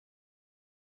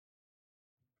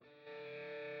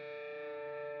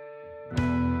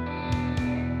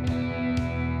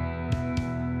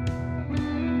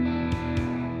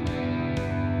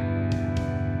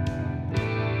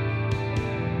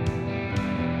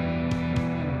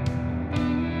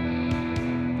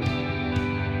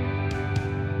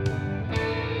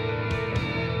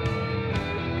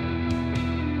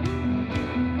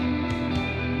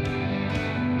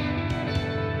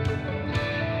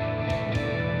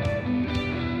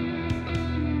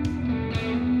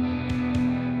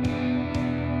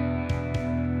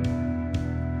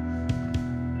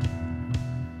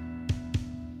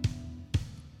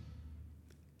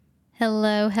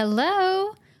Hello,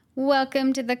 hello.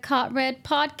 Welcome to the Caught Red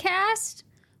podcast.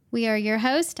 We are your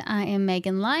host. I am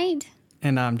Megan Light.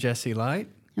 And I'm Jesse Light.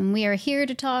 And we are here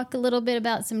to talk a little bit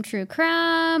about some true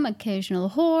crime, occasional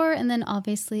horror, and then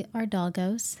obviously our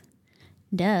doggos.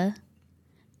 Duh.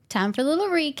 Time for a little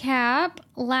recap.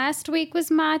 Last week was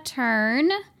my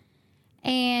turn,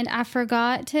 and I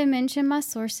forgot to mention my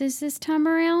sources this time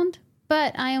around.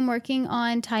 But I am working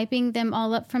on typing them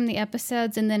all up from the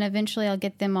episodes, and then eventually I'll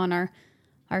get them on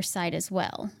our site as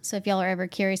well. So if y'all are ever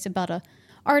curious about an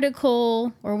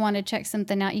article or want to check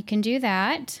something out, you can do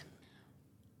that.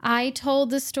 I told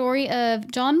the story of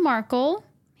John Markle.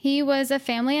 He was a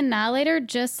family annihilator,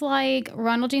 just like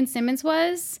Ronald Gene Simmons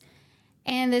was.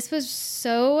 And this was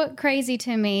so crazy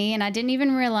to me, and I didn't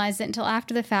even realize it until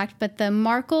after the fact, but the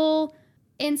Markle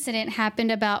incident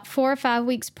happened about 4 or 5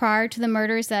 weeks prior to the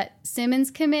murders that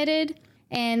Simmons committed.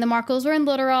 And the Markles were in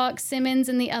Little Rock. Simmons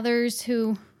and the others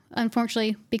who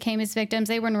unfortunately became his victims,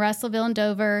 they were in Russellville and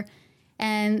Dover.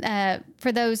 And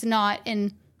for those not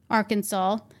in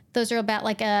Arkansas, those are about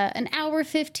like an hour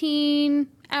 15,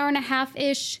 hour and a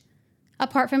half-ish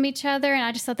apart from each other. And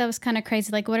I just thought that was kind of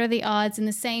crazy. Like, what are the odds in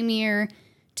the same year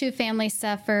two families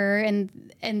suffer and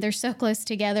they're so close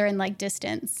together in like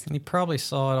distance? And he probably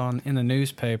saw it in the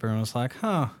newspaper and was like,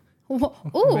 huh, ooh,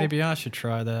 maybe I should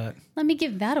try that. let me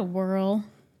give that a whirl.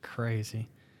 Crazy.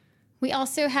 We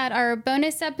also had our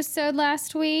bonus episode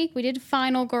last week. We did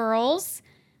Final Girls.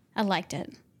 I liked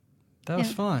it. That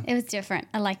was fun. It was different.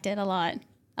 I liked it a lot.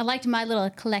 I liked my little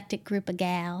eclectic group of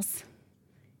gals.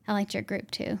 I liked your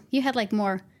group too. You had like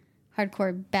more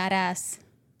hardcore badass.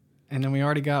 And then we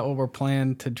already got what we're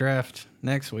planning to draft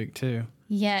next week too.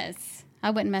 Yes. I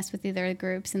wouldn't mess with either of the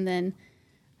groups. And then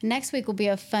next week will be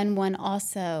a fun one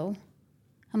also.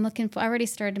 I already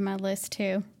started my list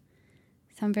too.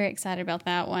 So I'm very excited about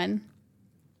that one.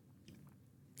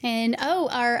 And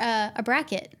our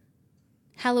bracket.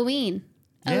 Halloween.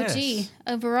 Yes.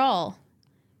 OG overall.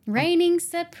 Reigning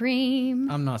supreme.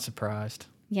 I'm not surprised.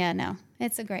 Yeah, no.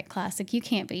 It's a great classic. You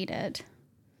can't beat it.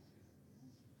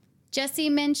 Jesse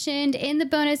mentioned in the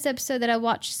bonus episode that I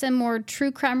watched some more true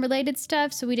crime related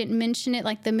stuff, so we didn't mention it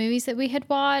like the movies that we had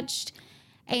watched.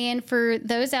 And for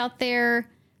those out there,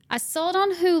 I saw it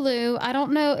on Hulu. I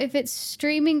don't know if it's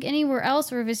streaming anywhere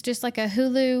else or if it's just like a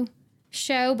Hulu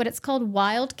show, but it's called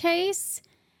Wild Case.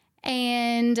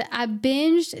 And I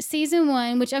binged season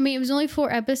 1, which, I mean, it was only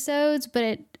 4 episodes,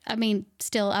 but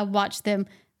still, I watched them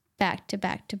back to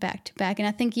back to back to back. And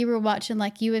I think you were watching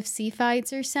like UFC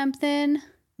fights or something.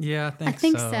 Yeah, I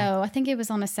think so. I think it was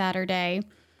on a Saturday.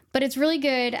 But it's really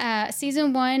good.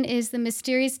 Season 1 is the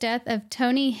mysterious death of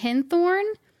Tony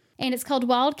Henthorne. And it's called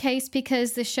Wild Case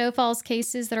because the show follows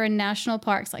cases that are in national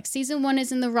parks. Like season 1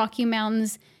 is in the Rocky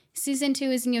Mountains. Season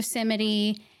 2 is in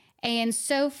Yosemite. And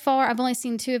so far, I've only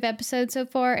seen 2 episodes so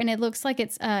far. And it looks like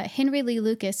it's Henry Lee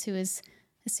Lucas, who is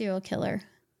a serial killer.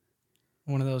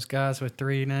 One of those guys with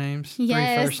 3 names?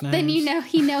 Yes, 3 first names? then you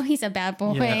know he's a bad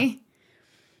boy. Yeah.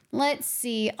 Let's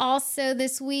see. Also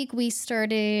this week we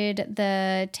started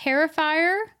the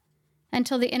Terrifier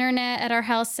until the internet at our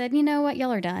house said, you know what,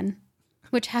 y'all are done.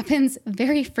 Which happens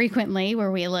very frequently where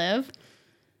we live.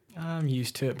 I'm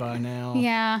used to it by now.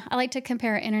 Yeah, I like to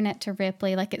compare internet to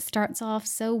Ripley. Like it starts off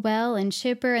so well and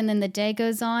chipper and then the day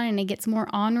goes on and it gets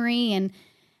more ornery and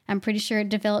I'm pretty sure it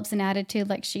develops an attitude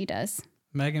like she does.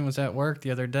 Megan was at work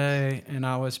the other day and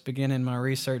I was beginning my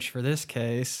research for this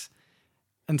case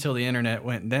until the internet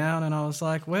went down, and I was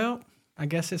like, well, I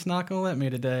guess it's not going to let me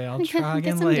today. I'll try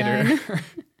again later.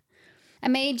 I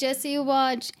made Jesse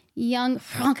watch Young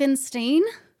Frankenstein.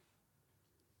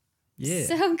 Yeah.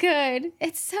 So good.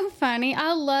 It's so funny.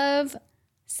 I love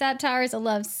satires. I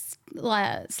love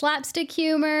slapstick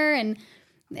humor, and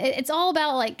it's all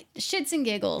about like shits and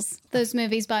giggles, those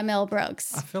movies by Mel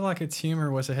Brooks. I feel like its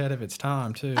humor was ahead of its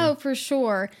time, too. Oh, for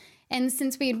sure. And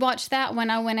since we had watched that one,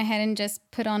 I went ahead and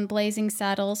just put on Blazing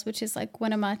Saddles, which is like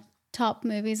one of my top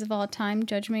movies of all time.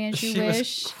 Judge me as you wish.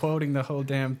 She was quoting the whole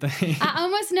damn thing. I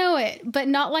almost know it, but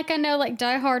not like I know like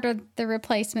Die Hard or The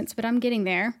Replacements, but I'm getting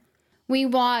there. We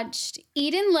watched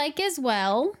Eden Lake as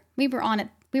well. We were on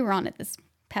it this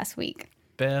past week.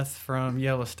 Beth from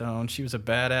Yellowstone, she was a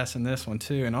badass in this one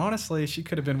too. And honestly, she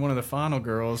could have been one of the final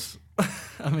girls.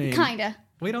 I mean, kinda.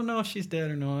 We don't know if she's dead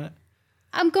or not.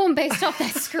 I'm going based off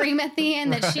that scream at the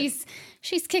end that Right.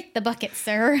 she's kicked the bucket,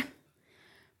 sir.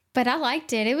 But I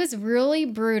liked it. It was really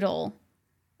brutal.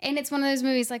 And it's one of those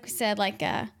movies, like we said, like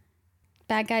bad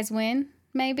guys win,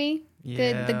 maybe.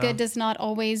 Yeah. The good does not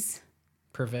always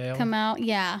Prevail. come out.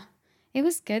 Yeah. It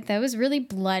was good, though. It was really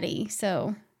bloody.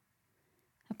 So,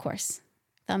 of course,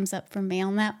 thumbs up from me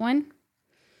on that one.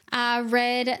 I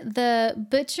read The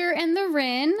Butcher and the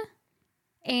Wren,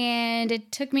 and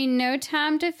it took me no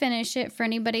time to finish it for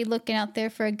anybody looking out there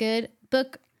for a good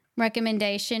book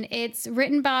recommendation. It's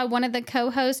written by one of the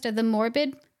co-hosts of the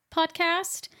Morbid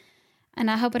podcast, and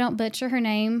I hope I don't butcher her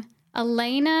name,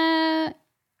 Elena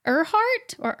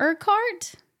Urquhart or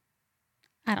Urquhart.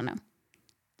 I don't know.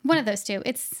 One of those two.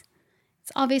 It's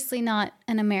obviously not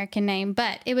an American name,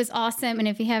 but it was awesome. And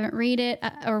if you haven't read it,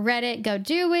 go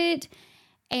do it.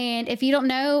 And if you don't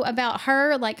know about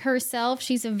her, like herself,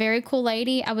 she's a very cool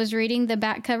lady. I was reading the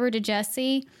back cover to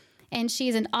Jessie, and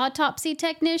she's an autopsy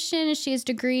technician. She has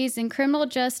degrees in criminal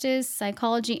justice,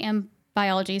 psychology, and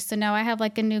biology. So now I have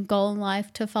like a new goal in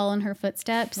life to follow in her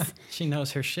footsteps. She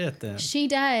knows her shit then. She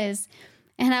does.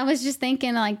 And I was just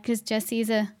thinking, like, because Jesse's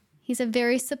he's a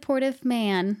very supportive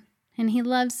man, and he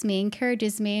loves me,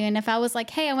 encourages me. And if I was like,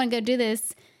 hey, I want to go do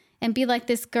this and be like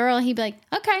this girl, he'd be like,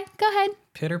 okay, go ahead.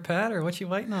 Pitter patter, what you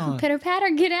waiting on? Pitter patter,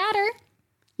 get at her.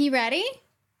 You ready?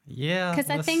 Yeah. Because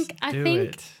I think I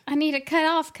need to cut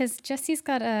off because Jesse's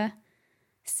got a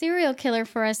serial killer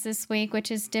for us this week,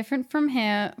 which is different from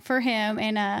him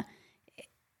and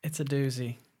it's a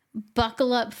doozy.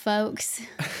 Buckle up, folks.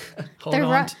 Hold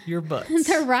on to your butts.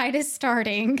 The ride is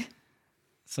starting.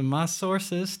 So my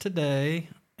sources today,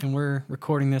 and we're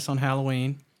recording this on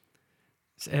Halloween,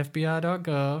 it's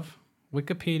FBI.gov,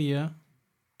 Wikipedia,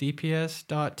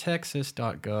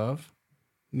 dps.texas.gov,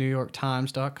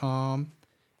 NewYorkTimes.com,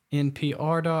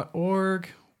 NPR.org,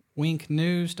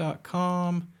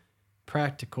 WinkNews.com,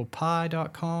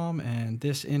 PracticalPie.com, and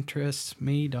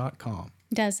ThisInterestsMe.com.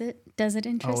 Does it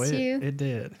interest you? It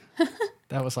did.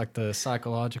 That was like the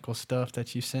psychological stuff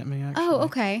that you sent me, actually. Oh,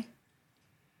 okay.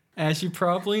 As you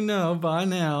probably know by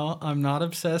now, I'm not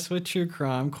obsessed with true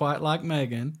crime quite like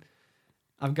Megan.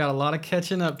 I've got a lot of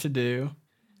catching up to do.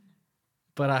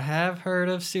 But I have heard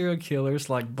of serial killers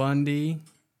like Bundy,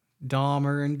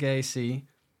 Dahmer, and Gacy.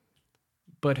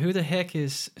 But who the heck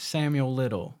is Samuel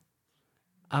Little?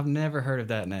 I've never heard of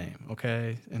that name,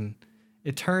 okay? And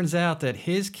it turns out that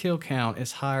his kill count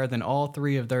is higher than all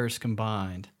three of theirs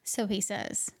combined. So he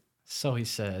says. So he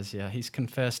says, yeah. He's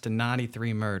confessed to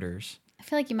 93 murders. I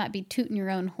feel like you might be tooting your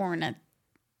own horn at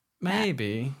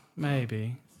Maybe.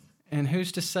 And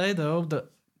who's to say, though, that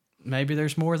maybe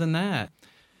there's more than that?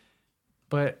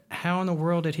 But how in the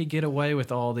world did he get away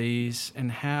with all these, and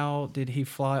how did he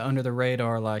fly under the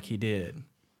radar like he did?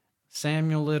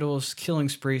 Samuel Little's killing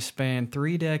spree spanned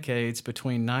 3 decades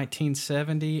between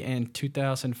 1970 and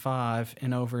 2005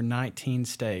 in over 19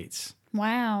 states.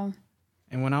 Wow.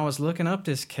 And when I was looking up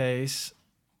this case,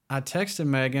 I texted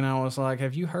Megan. I was like,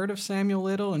 have you heard of Samuel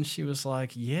Little? And she was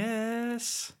like,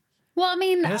 yes. Well, I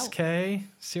mean... SK,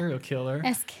 serial killer.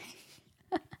 SK.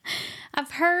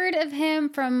 I've heard of him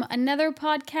from another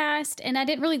podcast, and I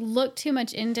didn't really look too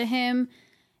much into him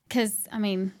because, I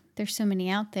mean, there's so many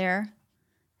out there.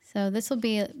 So this will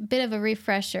be a bit of a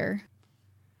refresher.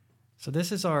 So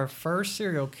this is our first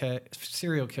serial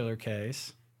killer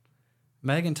case.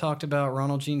 Megan talked about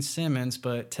Ronald Gene Simmons,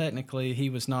 but technically he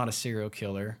was not a serial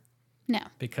killer. No.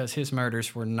 Because his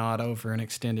murders were not over an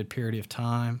extended period of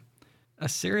time. A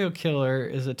serial killer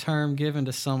is a term given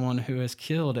to someone who has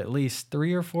killed at least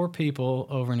 3 or 4 people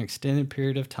over an extended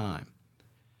period of time.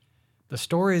 The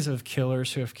stories of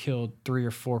killers who have killed 3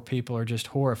 or 4 people are just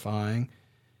horrifying.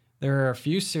 There are a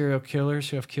few serial killers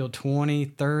who have killed 20,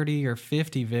 30, or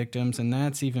 50 victims, and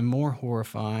that's even more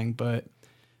horrifying. But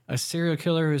a serial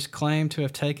killer who is claimed to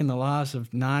have taken the lives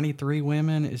of 93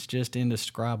 women is just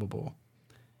indescribable.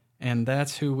 And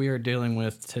that's who we are dealing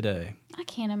with today. I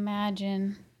can't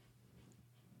imagine.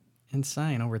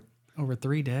 Insane. Over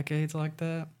 3 decades like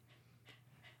that.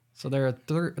 So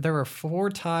there are 4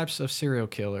 types of serial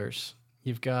killers.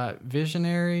 You've got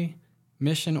visionary,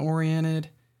 mission-oriented,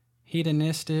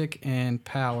 hedonistic, and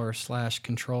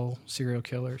power/control serial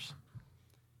killers.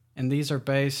 And these are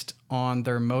based on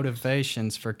their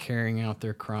motivations for carrying out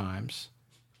their crimes.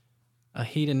 A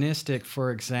hedonistic,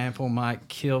 for example, might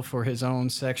kill for his own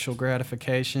sexual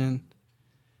gratification.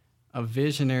 A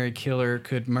visionary killer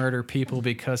could murder people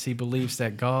because he believes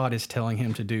that God is telling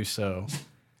him to do so.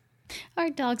 Our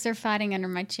dogs are fighting under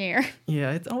my chair.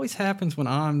 Yeah, it always happens when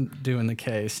I'm doing the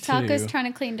case, too. Taco's trying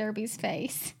to clean Derby's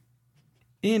face.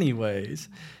 Anyways,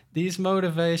 these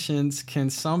motivations can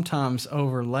sometimes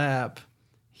overlap.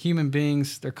 Human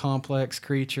beings, they're complex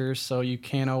creatures, so you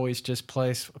can't always just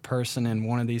place a person in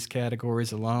one of these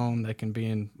categories alone. They can be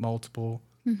in multiple.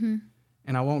 Mm-hmm.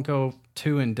 And I won't go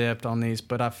too in-depth on these,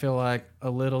 but I feel like a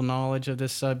little knowledge of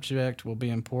this subject will be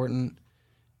important.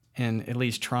 in at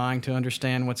least trying to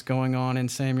understand what's going on in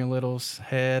Samuel Little's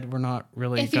head. We're not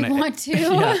really If you want to.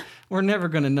 Yeah, we're never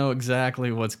going to know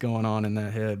exactly what's going on in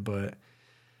that head. But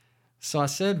so I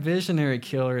said visionary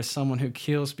killer is someone who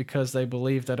kills because they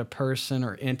believe that a person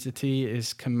or entity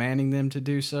is commanding them to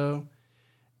do so.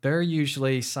 They're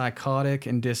usually psychotic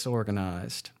and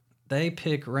disorganized. They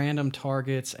pick random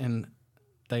targets and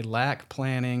they lack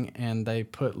planning, and they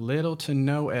put little to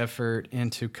no effort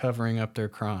into covering up their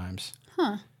crimes.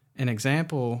 Huh. An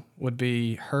example would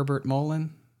be Herbert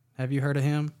Mullen. Have you heard of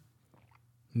him?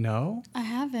 No? I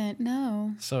haven't,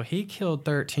 no. So he killed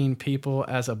 13 people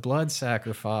as a blood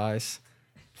sacrifice,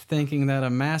 thinking that a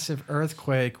massive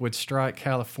earthquake would strike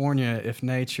California if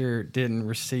nature didn't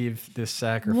receive this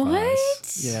sacrifice.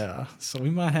 What? Yeah. So we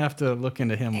might have to look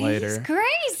into him later. He's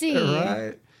crazy.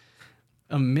 Right?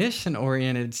 A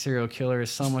mission-oriented serial killer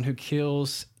is someone who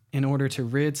kills in order to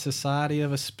rid society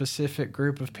of a specific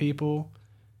group of people.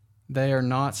 They are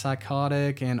not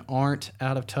psychotic and aren't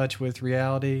out of touch with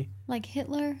reality. Like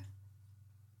Hitler?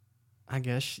 I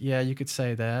guess, yeah, you could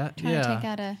say that. Trying to take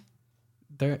out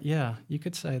a... Yeah, you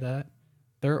could say that.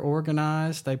 They're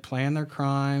organized. They plan their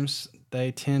crimes.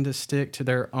 They tend to stick to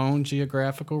their own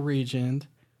geographical region.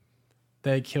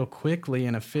 They kill quickly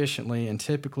and efficiently and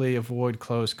typically avoid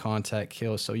close contact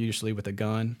kills, so usually with a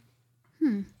gun.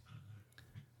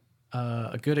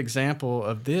 A good example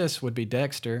of this would be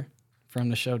Dexter from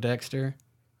the show Dexter.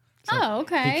 Oh,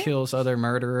 okay. He kills other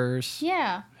murderers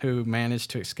Yeah. who manage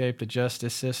to escape the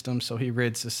justice system, so he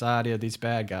rids society of these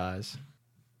bad guys.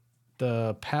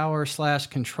 The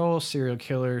power/control serial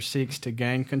killer seeks to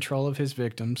gain control of his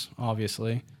victims,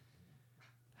 obviously,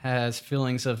 has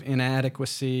feelings of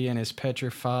inadequacy, and is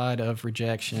petrified of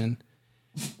rejection.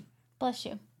 Bless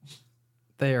you.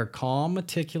 They are calm,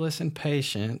 meticulous, and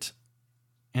patient,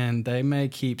 and they may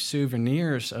keep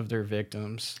souvenirs of their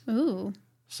victims. Ooh.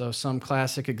 So some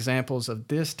classic examples of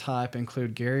this type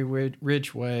include Gary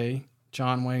Ridgway,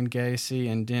 John Wayne Gacy,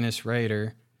 and Dennis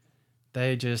Rader.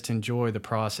 They just enjoy the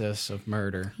process of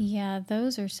murder. Yeah,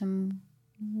 those are some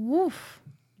woof.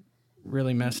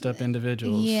 Really messed up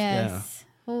individuals. Yes. Yeah.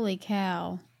 Holy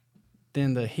cow.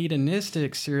 Then the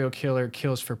hedonistic serial killer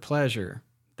kills for pleasure.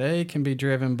 They can be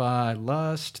driven by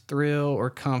lust, thrill, or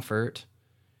comfort.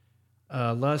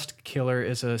 A lust killer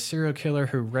is a serial killer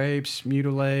who rapes,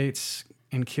 mutilates,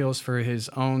 and kills for his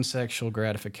own sexual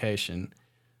gratification.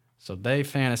 So they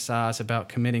fantasize about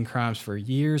committing crimes for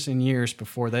years and years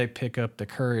before they pick up the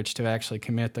courage to actually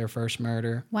commit their first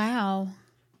murder. Wow.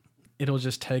 It'll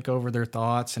just take over their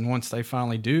thoughts, and once they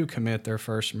finally do commit their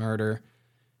first murder,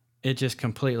 it just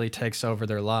completely takes over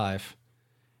their life.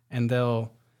 And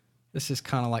this is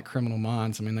kind of like Criminal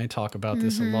Minds. I mean, they talk about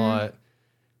this a lot.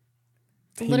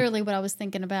 It's literally what I was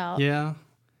thinking about. Yeah.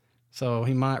 So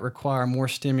he might require more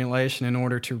stimulation in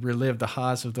order to relive the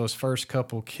highs of those first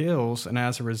couple kills. And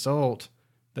as a result,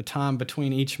 the time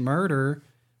between each murder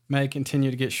may continue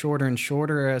to get shorter and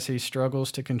shorter as he struggles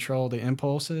to control the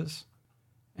impulses.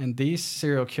 And these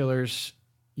serial killers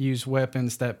use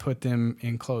weapons that put them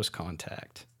in close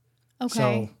contact. Okay.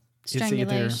 So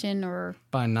Strangulation or...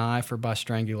 by knife or by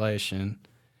strangulation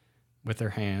with their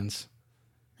hands.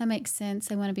 That makes sense.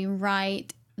 They want to be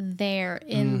right there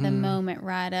in the moment,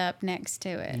 right up next to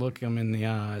it. Look them in the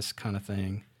eyes kind of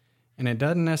thing. And it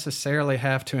doesn't necessarily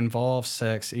have to involve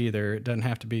sex either. It doesn't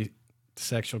have to be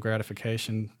sexual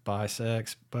gratification by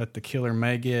sex, but the killer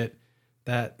may get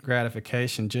that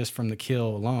gratification just from the kill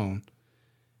alone.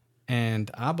 And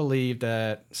I believe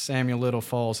that Samuel Little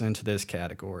falls into this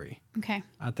category. Okay.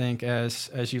 I think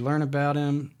as you learn about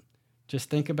him, just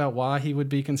think about why he would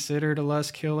be considered a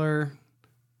lust killer.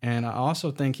 And I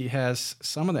also think he has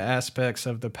some of the aspects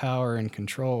of the power and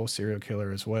control serial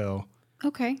killer as well.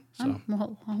 Okay. So,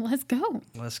 well, let's go.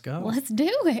 Let's go. Let's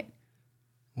do it.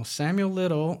 Well, Samuel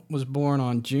Little was born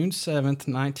on June 7th,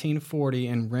 1940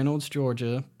 in Reynolds,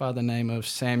 Georgia by the name of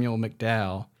Samuel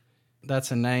McDowell. That's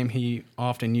a name he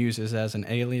often uses as an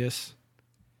alias.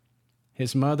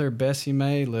 His mother, Bessie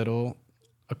Mae Little,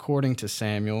 according to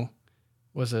Samuel,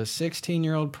 was a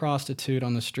 16-year-old prostitute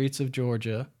on the streets of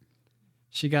Georgia.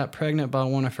 She got pregnant by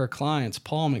one of her clients,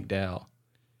 Paul McDowell.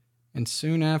 And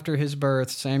soon after his birth,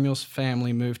 Samuel's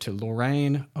family moved to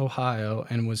Lorain, Ohio,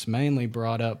 and was mainly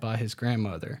brought up by his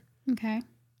grandmother. Okay.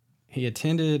 He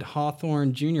attended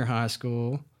Hawthorne Junior High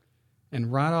School,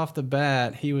 and right off the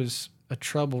bat, he was a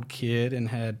troubled kid and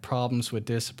had problems with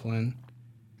discipline.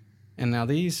 And now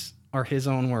these are his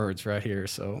own words right here.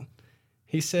 So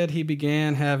he said he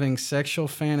began having sexual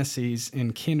fantasies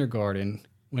in kindergarten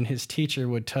when his teacher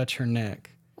would touch her neck.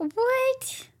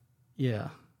 What? Yeah.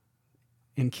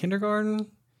 In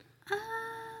kindergarten?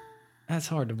 That's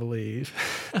hard to believe.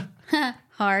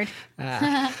 Hard.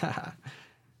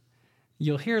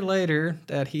 You'll hear later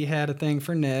that he had a thing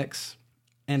for necks,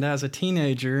 and as a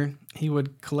teenager, he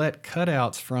would collect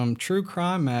cutouts from true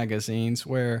crime magazines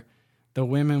where the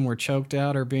women were choked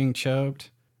out or being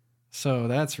choked. So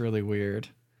that's really weird.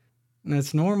 And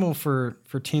it's normal for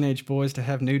teenage boys to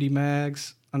have nudie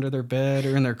mags under their bed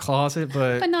or in their closet,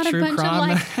 but not true a bunch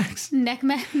crime of mags. neck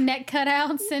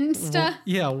cutouts and stuff. Well,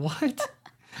 yeah, what?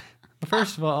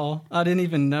 First of all, I didn't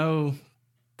even know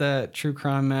that true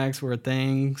crime mags were a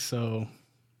thing, so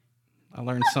I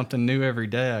learned something new every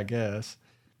day, I guess.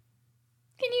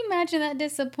 Can you imagine that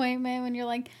disappointment when you're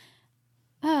like,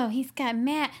 oh, he's got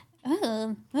Matt.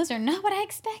 Oh, those are not what I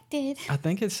expected. I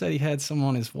think it said he had some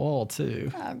on his wall,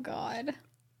 too. Oh, God.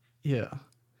 Yeah.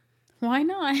 Why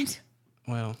not?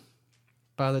 Well,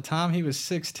 by the time he was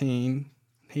 16,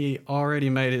 he already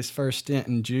made his first stint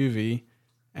in juvie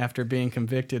after being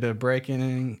convicted of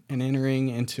breaking and entering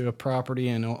into a property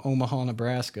in Omaha,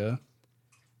 Nebraska.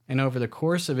 And over the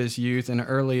course of his youth and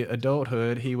early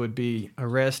adulthood, he would be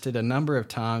arrested a number of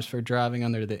times for driving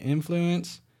under the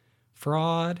influence,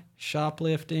 fraud,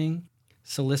 shoplifting,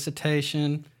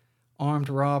 solicitation, armed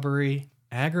robbery,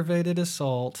 aggravated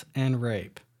assault, and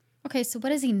rape. Okay, so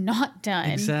what has he not done?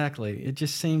 Exactly. It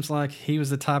just seems like he was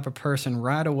the type of person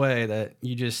right away that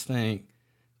you just think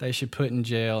they should put in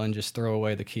jail and just throw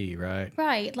away the key, right?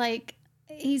 Right, like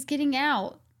he's getting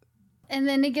out. And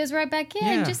then he goes right back in.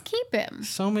 Yeah. Just keep him.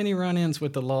 So many run-ins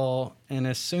with the law, and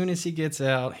as soon as he gets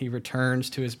out, he returns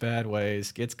to his bad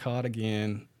ways, gets caught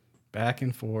again, back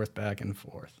and forth, back and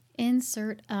forth.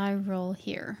 Insert eye roll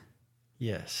here.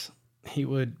 Yes. He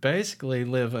would basically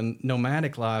live a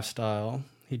nomadic lifestyle.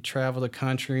 He'd travel the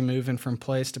country, moving from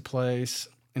place to place,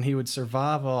 and he would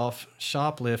survive off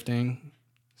shoplifting,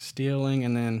 stealing,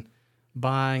 and then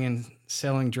buying and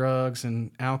selling drugs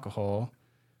and alcohol.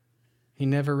 He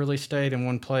never really stayed in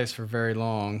one place for very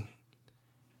long.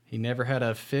 He never had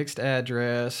a fixed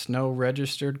address, no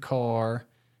registered car,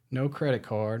 no credit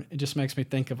card. It just makes me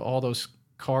think of all those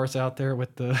cars out there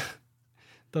with the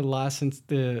license,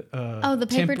 the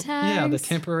paper tags? Yeah, the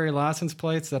temporary license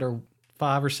plates that are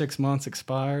 5 or 6 months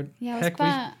expired. Yeah,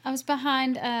 I was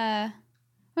behind. Well,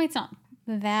 it's not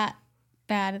that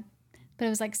bad, but it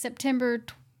was like September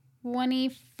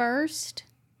 21st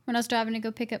when I was driving to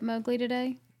go pick up Mowgli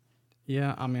today.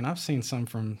 Yeah, I mean, I've seen some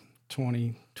from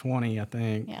 2020, I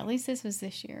think. Yeah, at least this was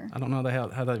this year. I don't know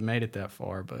how they made it that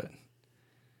far, but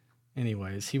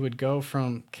anyways, he would go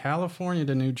from California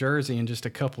to New Jersey in just a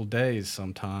couple days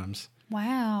sometimes.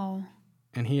 Wow.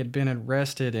 And he had been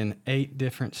arrested in 8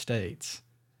 different states.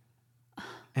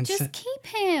 And just keep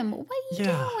him. What are you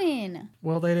doing?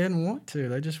 Well, they didn't want to.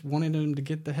 They just wanted him to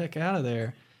get the heck out of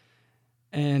there.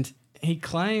 And he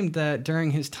claimed that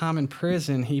during his time in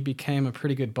prison, he became a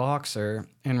pretty good boxer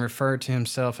and referred to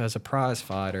himself as a prize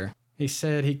fighter. He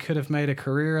said he could have made a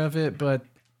career of it, but,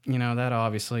 that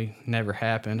obviously never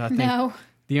happened. I think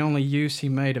the only use he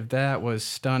made of that was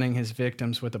stunning his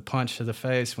victims with a punch to the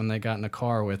face when they got in a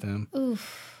car with him.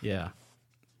 Oof. Yeah.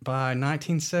 By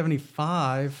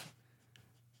 1975,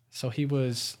 so he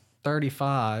was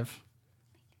 35,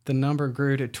 the number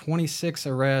grew to 26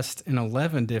 arrests in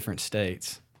 11 different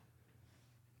states.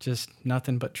 Just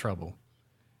nothing but trouble.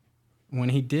 When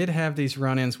he did have these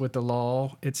run-ins with the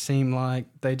law, it seemed like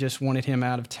they just wanted him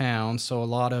out of town, so a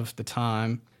lot of the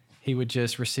time he would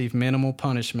just receive minimal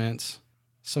punishments.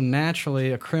 So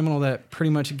naturally, a criminal that pretty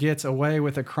much gets away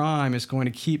with a crime is going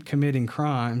to keep committing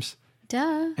crimes.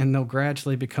 Duh. And they'll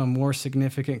gradually become more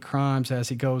significant crimes as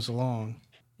he goes along.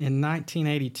 In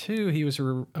 1982, he was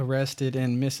arrested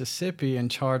in Mississippi and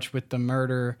charged with the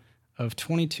murder of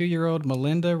 22-year-old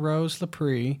Melinda Rose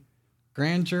LaPree.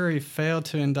 Grand jury failed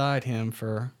to indict him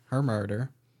for her murder.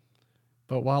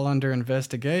 But while under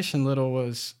investigation, Little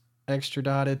was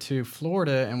extradited to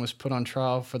Florida and was put on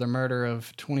trial for the murder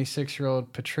of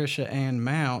 26-year-old Patricia Ann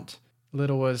Mount.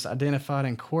 Little was identified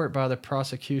in court by the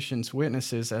prosecution's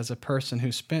witnesses as a person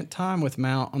who spent time with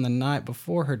Mount on the night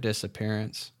before her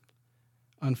disappearance.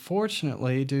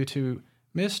 Unfortunately, due to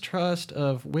mistrust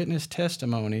of witness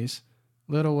testimonies,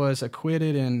 Little was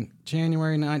acquitted in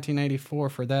January 1984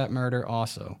 for that murder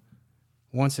also.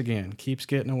 Once again, keeps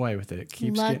getting away with it.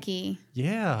 Lucky.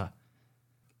 Yeah.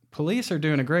 Police are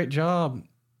doing a great job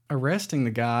arresting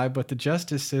the guy, but the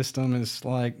justice system is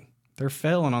like, they're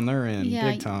failing on their end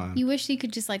big time. You wish you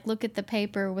could just look at the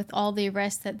paper with all the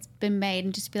arrests that's been made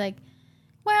and just be like,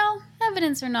 well,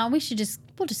 evidence or not, we'll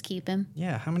just keep him.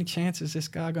 Yeah, how many chances is this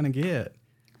guy going to get?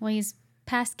 Well, he's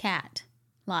past cat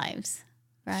lives,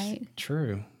 right?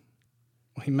 True.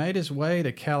 Well, he made his way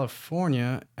to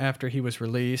California after he was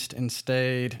released and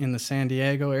stayed in the San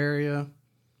Diego area.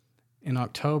 In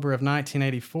October of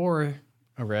 1984,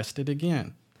 arrested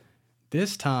again.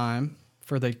 This time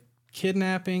for the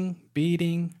kidnapping,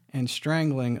 beating, and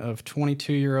strangling of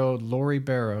 22-year-old Lori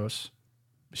Barrows.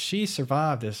 She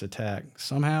survived this attack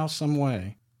somehow, some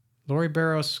way. Lori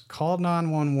Barrows called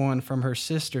 911 from her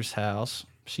sister's house.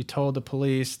 She told the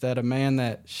police that a man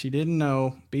that she didn't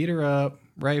know beat her up,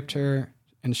 raped her,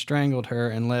 and strangled her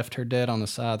and left her dead on the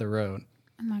side of the road.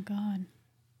 Oh, my God.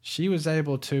 She was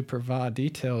able to provide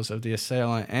details of the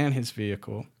assailant and his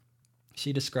vehicle.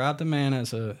 She described the man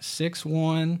as a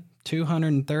 6'1",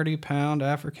 230-pound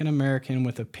African-American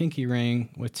with a pinky ring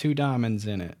with 2 diamonds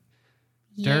in it.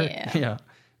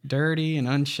 Dirty and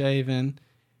unshaven,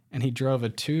 and he drove a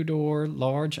 2-door,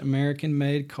 large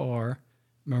American-made car,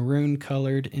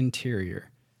 maroon-colored interior.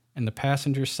 And the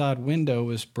passenger side window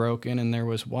was broken, and there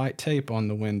was white tape on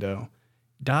the window.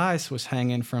 Dice was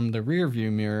hanging from the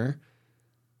rearview mirror.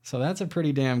 So that's a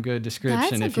pretty damn good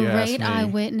description, if you ask me. That's a great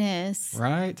eyewitness.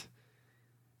 Right?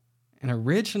 And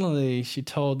originally, she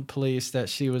told police that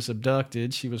she was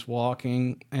abducted. She was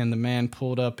walking, and the man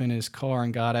pulled up in his car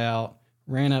and got out,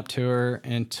 ran up to her,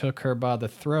 and took her by the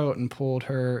throat and pulled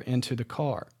her into the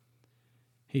car.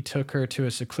 He took her to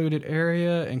a secluded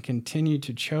area and continued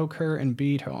to choke her and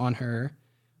beat on her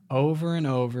over and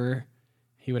over.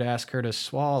 He would ask her to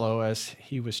swallow as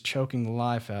he was choking the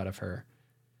life out of her.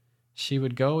 She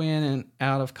would go in and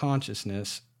out of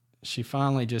consciousness. She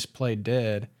finally just played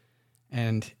dead,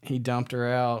 and he dumped her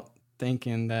out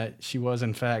thinking that she was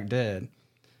in fact dead.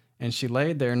 And she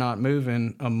laid there not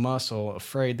moving a muscle,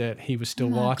 afraid that he was still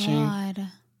watching. God.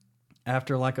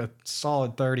 After like a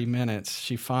solid 30 minutes,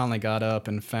 she finally got up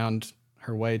and found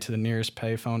her way to the nearest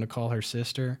payphone to call her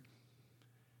sister.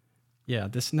 Yeah,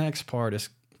 this next part is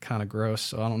kind of gross,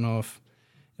 so I don't know if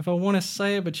I want to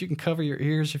say it, but you can cover your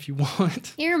ears if you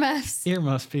want. Earmuffs.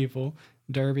 Earmuffs, people.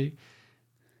 Derby.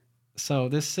 So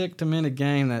this sick, demented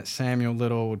game that Samuel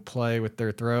Little would play with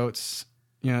their throats,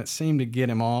 it seemed to get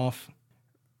him off.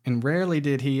 And rarely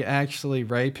did he actually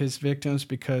rape his victims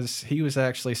because he was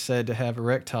actually said to have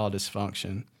erectile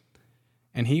dysfunction.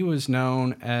 And he was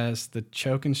known as the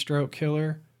choke and stroke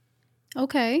killer.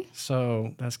 Okay.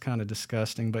 So that's kind of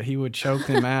disgusting, but he would choke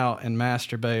them out and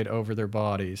masturbate over their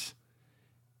bodies.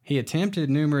 He attempted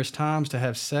numerous times to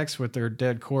have sex with their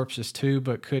dead corpses too,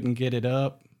 but couldn't get it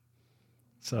up.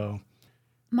 So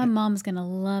my mom's going to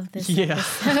love this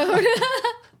episode.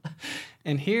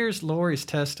 And here's Lori's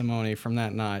testimony from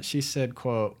that night. She said,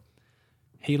 quote,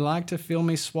 "He liked to feel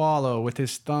me swallow with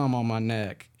his thumb on my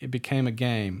neck. It became a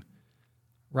game.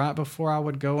 Right before I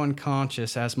would go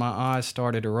unconscious, as my eyes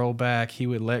started to roll back, he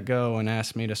would let go and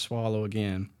ask me to swallow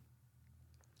again.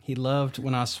 He loved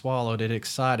when I swallowed. It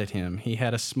excited him. He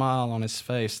had a smile on his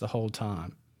face the whole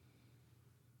time."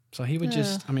 So he would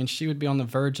she would be on the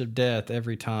verge of death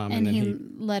every time. And then he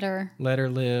let her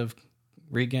live,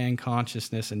 regain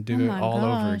consciousness, and do it all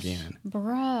over again.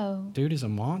 Bro. Dude is a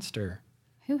monster.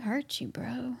 Who hurt you,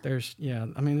 bro? There's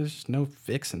just no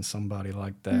fixing somebody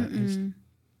like that.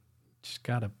 Just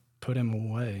got to put him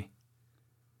away.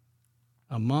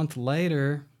 A month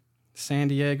later, San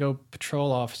Diego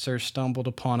patrol officers stumbled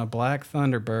upon a black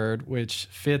Thunderbird, which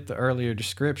fit the earlier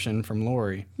description from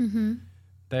Lori. Mm-hmm.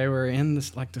 They were in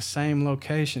the same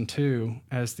location, too,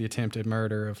 as the attempted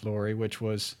murder of Lori, which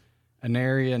was an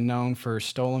area known for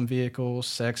stolen vehicles,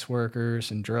 sex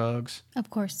workers, and drugs. Of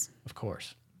course.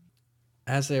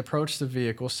 As they approached the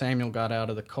vehicle, Samuel got out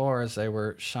of the car as they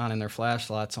were shining their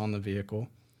flashlights on the vehicle.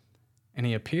 And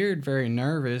he appeared very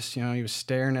nervous. He was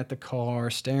staring at the car,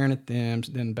 staring at them,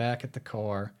 then back at the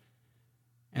car.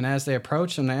 And as they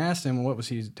approached him, they asked him what was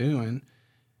he doing.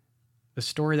 The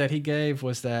story that he gave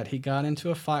was that he got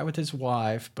into a fight with his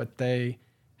wife, but they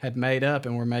had made up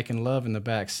and were making love in the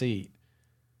back seat.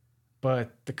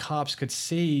 But the cops could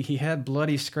see he had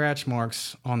bloody scratch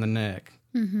marks on the neck.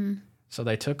 Mm-hmm. So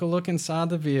they took a look inside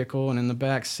the vehicle, and in the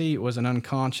back seat was an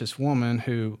unconscious woman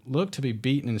who looked to be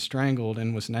beaten and strangled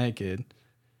and was naked.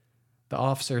 The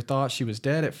officer thought she was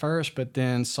dead at first, but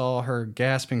then saw her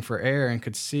gasping for air and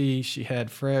could see she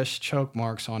had fresh choke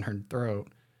marks on her throat.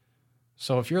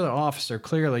 So if you're the officer,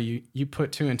 clearly you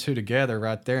put two and two together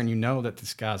right there, and you know that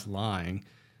this guy's lying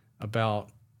about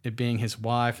it being his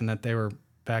wife and that they were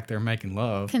back there making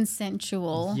love.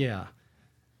 Consensual. Yeah.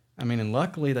 And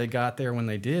luckily they got there when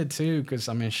they did, too, because,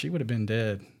 she would have been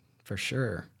dead for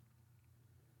sure.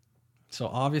 So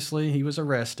obviously he was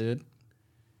arrested.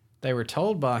 They were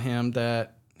told by him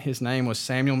that his name was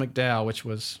Samuel McDowell, which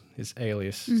was his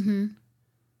alias. Mm-hmm.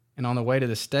 And on the way to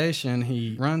the station,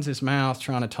 he runs his mouth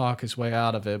trying to talk his way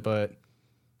out of it, but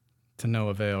to no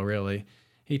avail, really.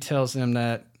 He tells them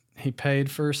that He paid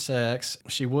for sex.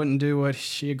 She wouldn't do what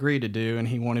she agreed to do, and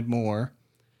he wanted more.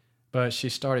 But she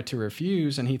started to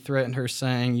refuse, and he threatened her,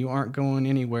 saying, "You aren't going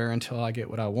anywhere until I get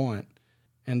what I want."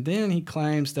 And then he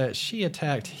claims that she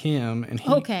attacked him, and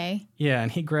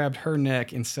and he grabbed her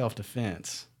neck in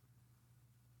self-defense.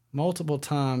 Multiple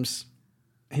times,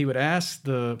 he would ask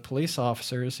the police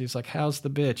officers, he's like, "How's the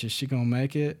bitch? Is she going to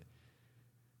make it?"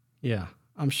 Yeah,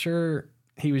 I'm sure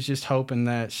he was just hoping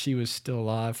that she was still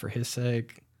alive for his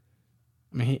sake.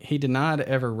 I mean, he denied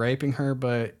ever raping her,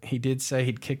 but he did say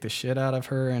he'd kick the shit out of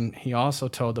her, and he also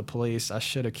told the police, "I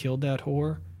should have killed that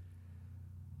whore."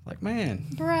 Like, man.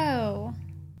 Bro.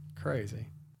 Crazy.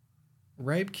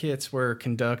 Rape kits were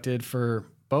conducted for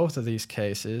both of these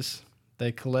cases.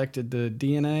 They collected the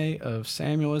DNA of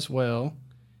Samuel as well.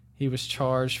 He was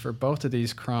charged for both of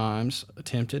these crimes,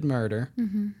 attempted murder.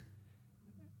 Mm-hmm.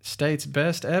 State's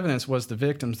best evidence was the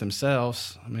victims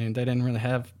themselves. I mean, they didn't really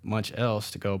have much else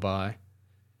to go by.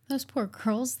 Those poor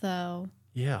girls, though.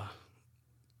 Yeah.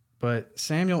 But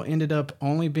Samuel ended up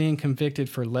only being convicted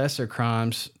for lesser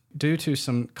crimes due to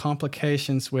some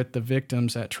complications with the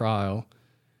victims at trial.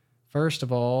 First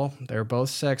of all, they were both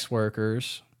sex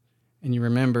workers. And you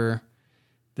remember,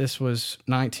 this was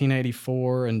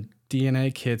 1984, and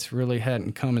DNA kits really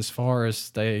hadn't come as far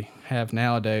as they have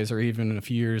nowadays, or even a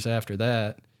few years after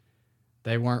that.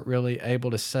 They weren't really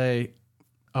able to say,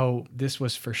 "Oh, this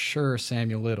was for sure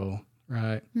Samuel Little,"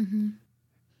 right? Mm-hmm.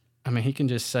 I mean, he can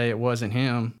just say it wasn't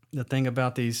him. The thing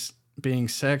about these being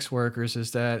sex workers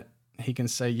is that he can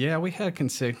say, "Yeah, we had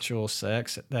consensual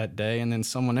sex that day," and then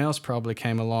someone else probably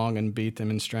came along and beat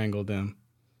them and strangled them.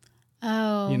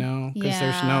 Oh, you know, because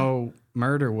there's no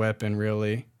murder weapon,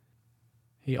 really.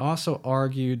 He also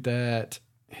argued that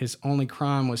his only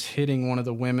crime was hitting one of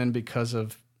the women because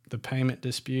of the payment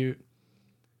dispute.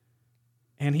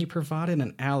 And he provided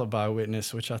an alibi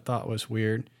witness, which I thought was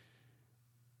weird.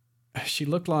 She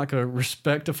looked like a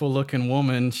respectable-looking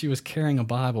woman. She was carrying a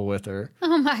Bible with her.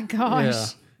 Oh, my gosh. Yeah.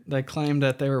 They claimed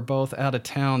that they were both out of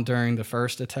town during the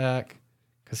first attack,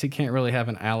 because he can't really have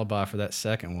an alibi for that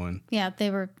second one. Yeah, they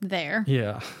were there.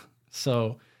 Yeah.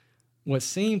 So what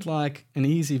seemed like an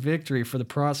easy victory for the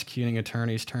prosecuting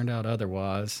attorneys turned out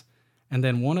otherwise. And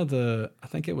then one of the, I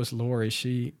think it was Lori,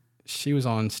 she was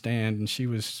on stand and she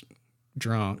was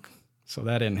drunk. So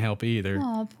that didn't help either.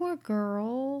 Oh, poor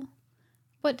girl.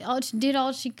 But she did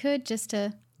all she could just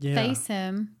to face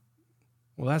him.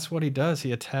 Well, that's what he does.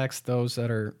 He attacks those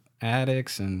that are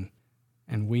addicts and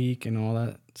weak and all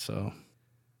that. So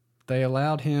they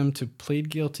allowed him to plead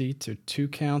guilty to 2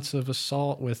 counts of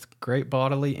assault with great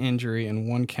bodily injury and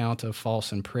 1 count of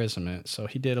false imprisonment. So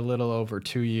he did a little over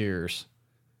 2 years.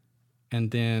 And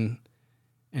then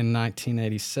in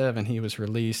 1987, he was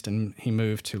released and he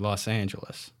moved to Los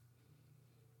Angeles.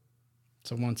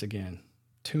 So once again,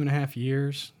 2.5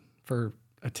 years for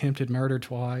attempted murder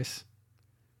twice.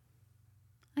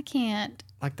 I can't.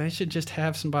 Like, they should just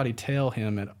have somebody tell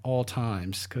him at all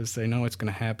times because they know it's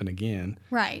going to happen again.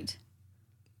 Right.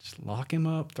 Just lock him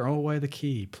up, throw away the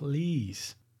key,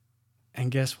 please.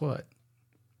 And guess what?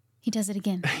 He does it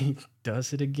again. He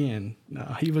does it again.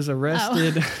 No, he was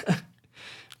arrested. Oh.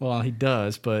 Well, he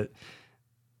does, but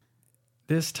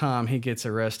this time he gets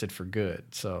arrested for good.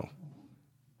 So,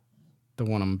 the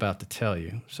one I'm about to tell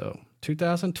you. So,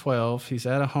 2012, he's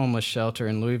at a homeless shelter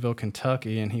in Louisville,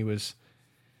 Kentucky, and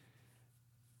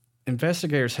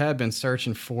investigators had been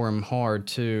searching for him hard,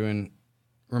 too. And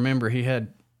remember, he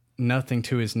had nothing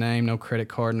to his name, no credit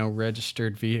card, no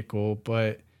registered vehicle,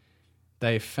 but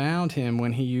they found him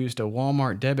when he used a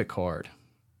Walmart debit card.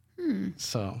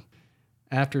 So,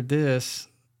 after this,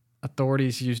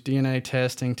 authorities used DNA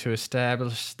testing to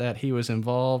establish that he was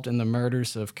involved in the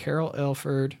murders of Carol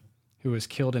Elford, who was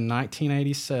killed in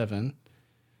 1987,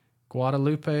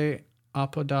 Guadalupe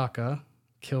Apodaca,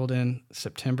 killed in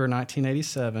September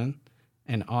 1987,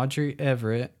 and Audrey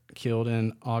Everett, killed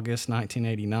in August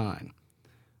 1989.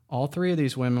 All 3 of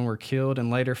these women were killed and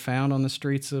later found on the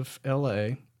streets of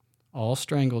L.A., all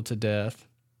strangled to death.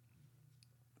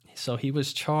 So he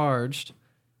was charged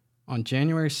on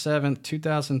January 7th,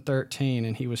 2013,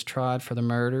 and he was tried for the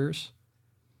murders.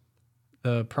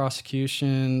 The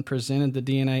prosecution presented the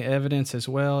DNA evidence as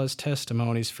well as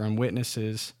testimonies from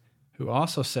witnesses who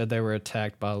also said they were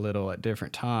attacked by Little at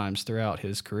different times throughout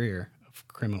his career of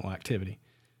criminal activity.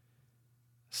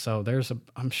 So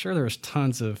I'm sure there's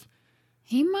tons of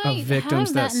he might victims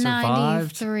have that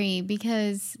survived. 93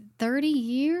 because 30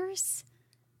 years?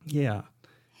 Yeah.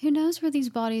 Who knows where these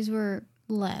bodies were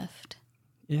left?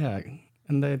 Yeah,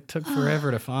 and they took forever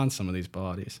to find some of these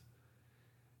bodies.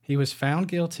 He was found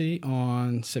guilty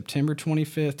on September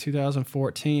 25th,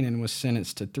 2014, and was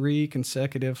sentenced to 3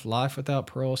 consecutive life without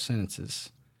parole sentences.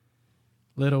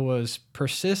 Little was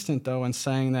persistent, though, in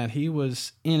saying that he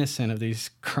was innocent of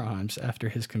these crimes after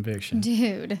his conviction.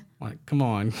 Dude. Like, come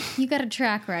on. You got a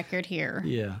track record here.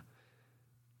 Yeah.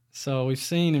 So we've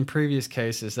seen in previous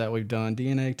cases that we've done,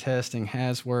 DNA testing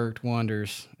has worked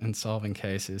wonders in solving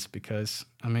cases because,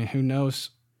 I mean, who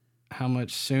knows how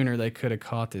much sooner they could have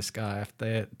caught this guy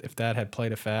if that had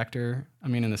played a factor. I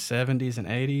mean, in the 70s and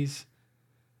 80s,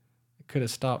 it could have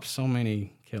stopped so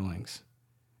many killings.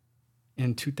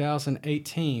 In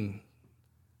 2018,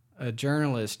 a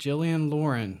journalist, Jillian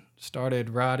Lauren,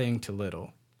 started writing to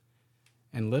Little.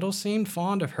 And Little seemed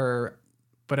fond of her,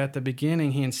 but at the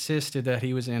beginning he insisted that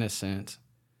he was innocent.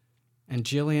 And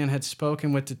Jillian had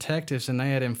spoken with detectives, and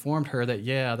they had informed her that,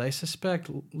 yeah, they suspect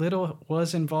Little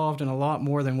was involved in a lot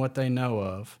more than what they know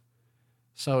of.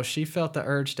 So she felt the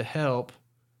urge to help,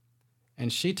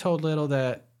 and she told Little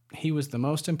that he was the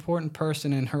most important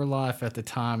person in her life at the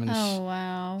time. And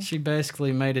wow. She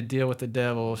basically made a deal with the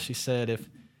devil. She said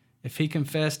if he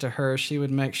confessed to her, she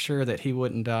would make sure that he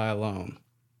wouldn't die alone.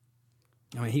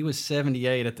 I mean, he was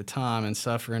 78 at the time and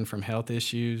suffering from health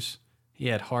issues. He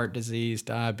had heart disease,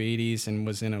 diabetes, and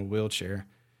was in a wheelchair.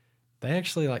 They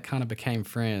actually kind of became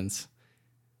friends.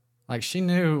 She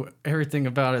knew everything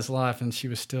about his life, and she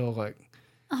was still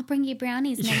I'll bring you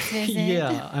brownies next visit.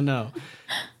 Yeah, I know.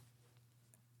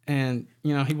 And,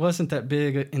 he wasn't that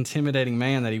big, intimidating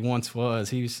man that he once was.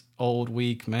 He was old,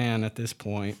 weak man at this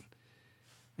point.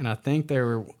 And I think they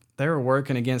were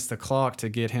working against the clock to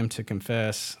get him to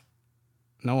confess.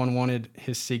 No one wanted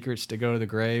his secrets to go to the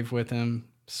grave with him.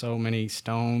 So many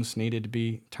stones needed to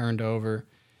be turned over.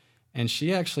 And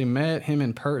she actually met him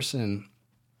in person.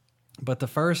 But the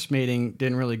first meeting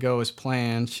didn't really go as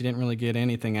planned. She didn't really get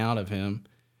anything out of him.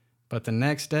 But the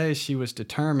next day, she was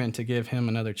determined to give him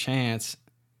another chance.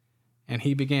 And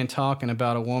he began talking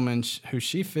about a woman who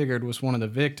she figured was one of the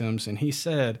victims. And he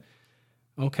said,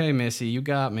 "Okay, Missy, you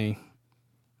got me.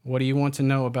 What do you want to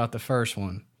know about the first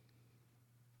one?"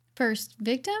 First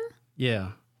victim?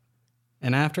 Yeah.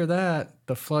 And after that,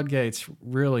 the floodgates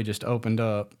really just opened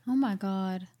up. Oh, my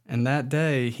God. And that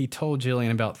day, he told Jillian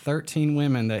about 13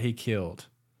 women that he killed.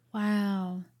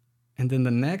 Wow. And then the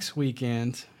next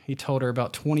weekend, he told her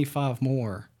about 25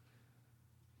 more.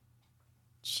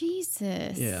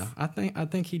 Jesus. Yeah, I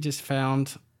think he just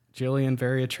found Jillian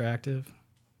very attractive.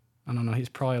 I don't know, he's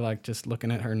probably just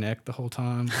looking at her neck the whole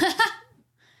time.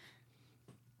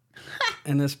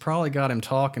 And this probably got him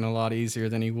talking a lot easier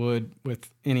than he would with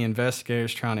any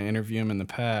investigators trying to interview him in the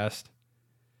past.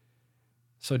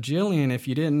 So Jillian, if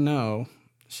you didn't know,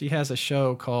 she has a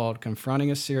show called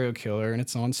Confronting a Serial Killer, and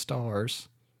it's on Stars.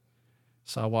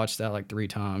 So I watched that 3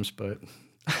 times, but...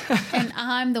 And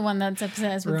I'm the one that's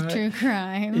obsessed with true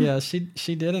crime. Yeah,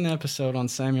 she did an episode on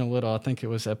Samuel Little. I think it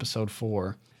was episode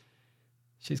 4.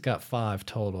 She's got 5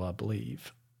 total, I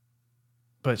believe.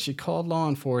 But she called law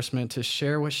enforcement to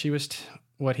share what he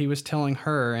was telling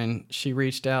her, and she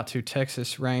reached out to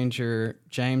Texas Ranger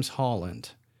James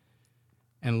Holland.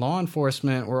 And law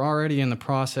enforcement were already in the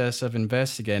process of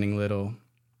investigating Little.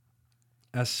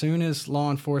 As soon as law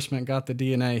enforcement got the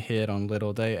DNA hit on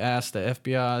Little, they asked the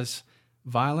FBI's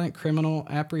Violent Criminal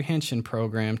Apprehension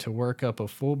Program to work up a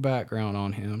full background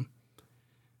on him.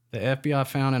 The FBI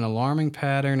found an alarming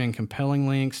pattern and compelling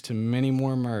links to many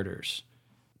more murders.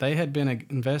 They had been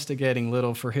investigating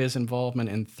Little for his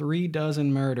involvement in 36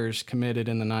 murders committed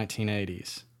in the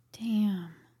 1980s. Damn.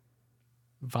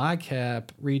 VICAP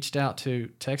reached out to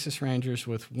Texas Rangers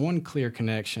with one clear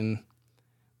connection.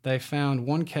 They found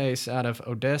one case out of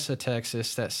Odessa,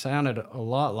 Texas that sounded a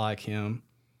lot like him.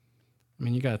 I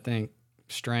mean, you got to think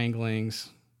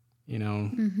stranglings,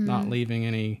 not leaving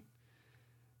any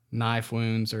knife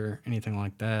wounds or anything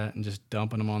like that and just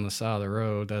dumping them on the side of the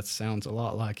road. That sounds a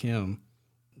lot like him.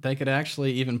 They could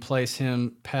actually even place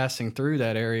him passing through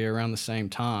that area around the same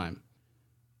time.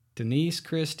 Denise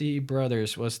Christie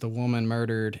Brothers was the woman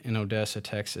murdered in Odessa,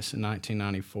 Texas in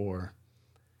 1994.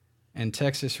 And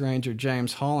Texas Ranger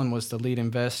James Holland was the lead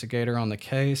investigator on the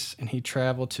case, and he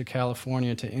traveled to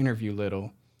California to interview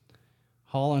Little.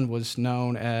 Holland was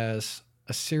known as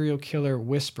a serial killer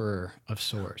whisperer of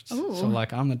sorts. Ooh. So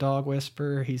I'm the dog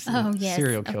whisperer, he's the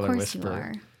serial killer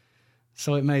whisperer. You are.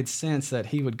 So it made sense that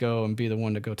he would go and be the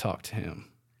one to go talk to him.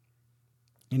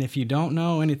 And if you don't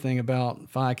know anything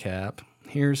about VICAP,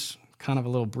 here's kind of a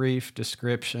little brief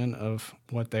description of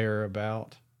what they are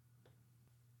about.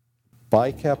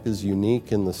 VICAP is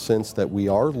unique in the sense that we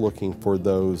are looking for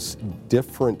those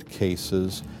different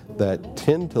cases that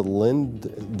tend to lend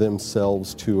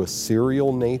themselves to a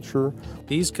serial nature.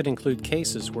 These could include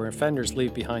cases where offenders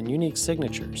leave behind unique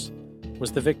signatures.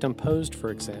 Was the victim posed,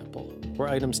 for example? Were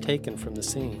items taken from the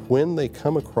scene? When they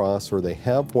come across or they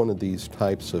have one of these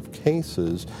types of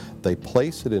cases, they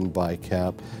place it in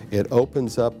VICAP. It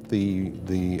opens up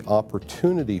the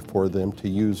opportunity for them to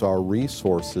use our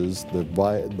resources, the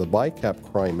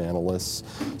VICAP crime analysts,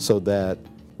 so that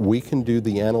we can do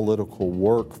the analytical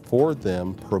work for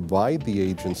them, provide the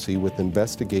agency with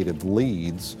investigative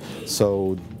leads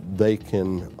so they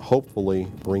can hopefully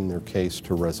bring their case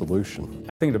to resolution.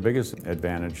 I think the biggest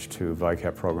advantage to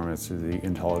VICAP program is the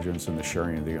intelligence and the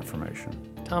sharing of the information.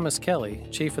 Thomas Kelly,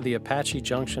 chief of the Apache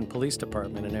Junction Police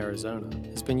Department in Arizona,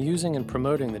 has been using and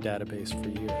promoting the database for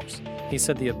years. He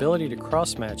said the ability to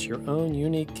cross-match your own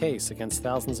unique case against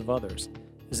thousands of others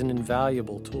is an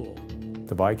invaluable tool.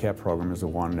 The VICAP program is the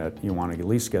one that you want to at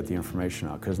least get the information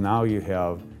out, because now you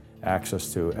have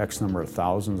access to X number of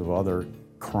thousands of other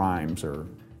crimes or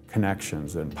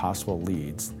connections and possible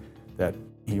leads that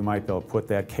you might be able to put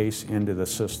that case into the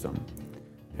system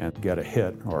and get a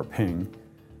hit or a ping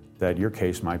that your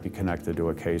case might be connected to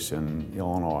a case in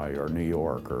Illinois or New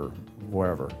York or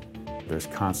wherever. There's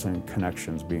constant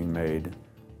connections being made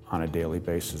on a daily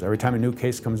basis. Every time a new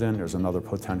case comes in, there's another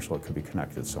potential it could be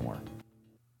connected somewhere.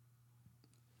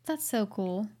 That's so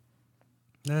cool.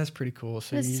 That's pretty cool.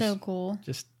 So That's so cool.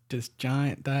 Just this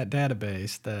giant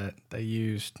database that they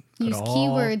used. Use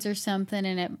keywords or something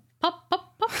and it pop,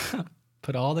 pop, pop.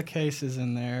 Put all the cases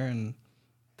in there and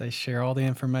they share all the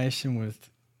information with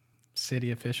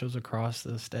city officials across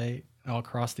the state, all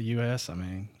across the U.S. I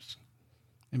mean, it's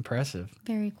impressive.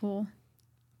 Very cool.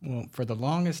 Well, for the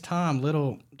longest time,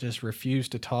 Little just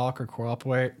refused to talk or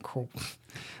cooperate.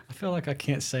 I feel like I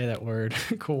can't say that word.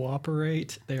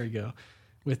 Cooperate. There you go.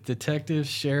 With detectives,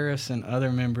 sheriffs, and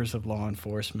other members of law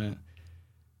enforcement.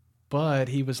 But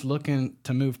he was looking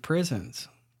to move prisons.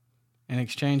 In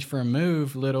exchange for a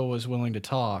move, Little was willing to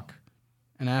talk.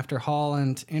 And after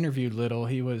Holland interviewed Little,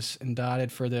 he was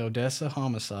indicted for the Odessa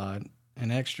homicide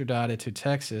and extradited to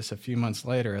Texas a few months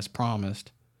later as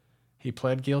promised. He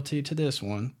pled guilty to this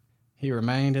one. He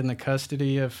remained in the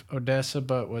custody of Odessa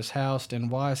but was housed in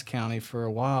Wise County for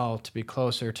a while to be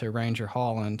closer to Ranger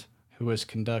Holland, who was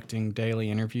conducting daily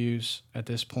interviews at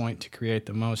this point to create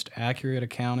the most accurate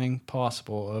accounting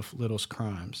possible of Little's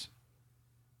crimes.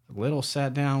 Little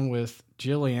sat down with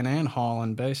Jillian and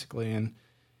Holland, basically, and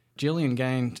Jillian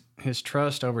gained his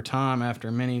trust over time after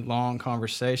many long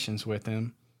conversations with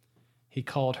him. He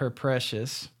called her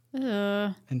precious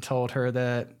and told her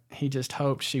that he just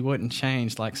hoped she wouldn't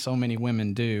change like so many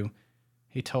women do.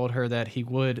 He told her that he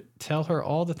would tell her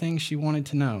all the things she wanted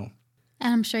to know.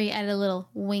 And I'm sure you added a little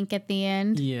wink at the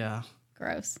end. Yeah.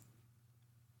 Gross.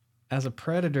 As a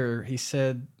predator, he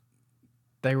said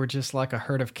they were just like a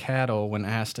herd of cattle when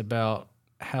asked about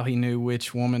how he knew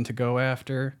which woman to go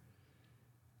after.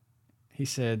 He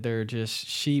said they're just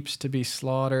sheeps to be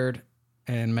slaughtered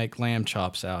and make lamb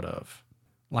chops out of.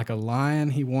 Like a lion,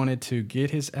 he wanted to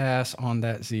get his ass on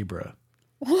that zebra.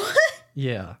 What?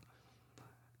 Yeah.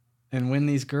 And when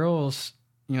these girls,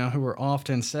 who were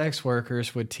often sex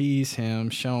workers, would tease him,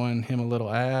 showing him a little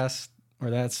ass or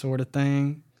that sort of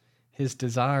thing, his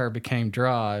desire became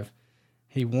drive.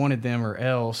 He wanted them or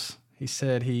else. He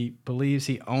said he believes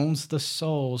he owns the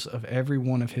souls of every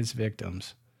one of his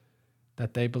victims,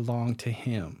 that they belong to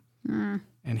him.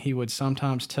 And he would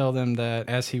sometimes tell them that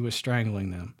as he was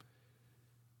strangling them.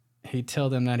 He'd tell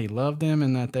them that he loved them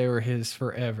and that they were his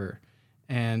forever.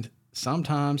 And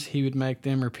sometimes he would make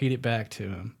them repeat it back to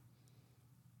him.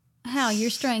 How? You're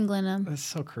strangling them. That's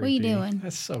so creepy. What are you doing?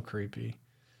 That's so creepy.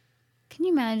 Can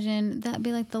you imagine that'd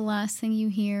be like the last thing you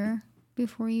hear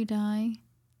before you die?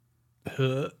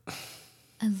 I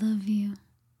love you.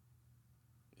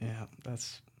 Yeah,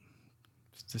 it's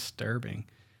disturbing.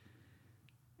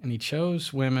 And he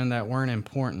chose women that weren't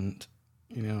important.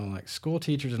 Like school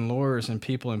teachers and lawyers and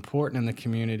people important in the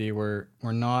community were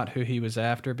not who he was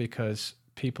after because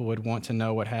people would want to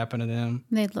know what happened to them.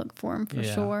 They'd look for him for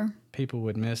sure. People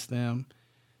would miss them.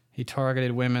 He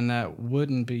targeted women that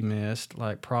wouldn't be missed,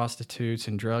 like prostitutes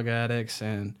and drug addicts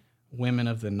and women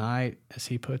of the night, as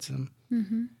he puts them.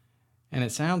 Mm-hmm. And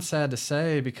it sounds sad to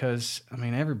say because,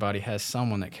 everybody has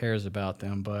someone that cares about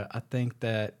them, but I think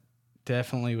that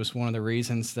definitely was one of the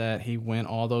reasons that he went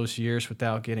all those years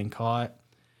without getting caught.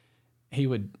 He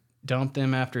would dump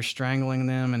them after strangling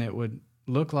them, and it would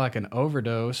look like an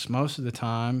overdose most of the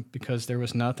time because there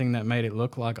was nothing that made it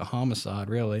look like a homicide,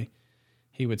 really.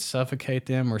 He would suffocate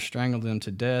them or strangle them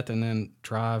to death and then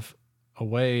drive a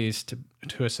ways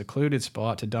to a secluded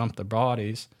spot to dump the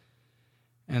bodies.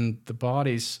 And the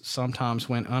bodies sometimes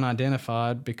went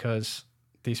unidentified because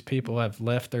these people have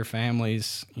left their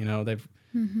families. You know,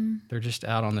 they're just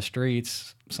out on the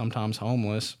streets, sometimes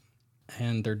homeless,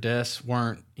 and their deaths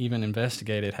weren't even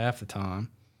investigated half the time.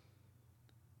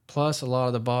 Plus, a lot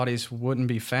of the bodies wouldn't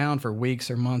be found for weeks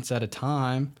or months at a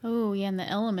time. Oh, yeah, and the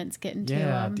elements getting to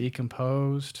Yeah, them.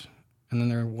 decomposed. And then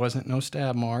there wasn't no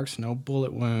stab marks, no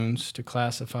bullet wounds to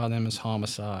classify them as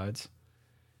homicides.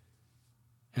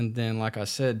 And then, like I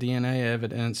said, DNA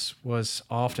evidence was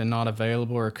often not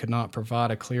available or could not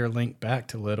provide a clear link back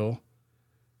to Little.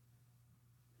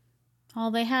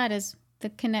 All they had is the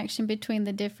connection between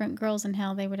the different girls and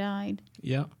how they were died.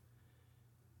 Yep.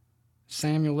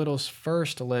 Samuel Little's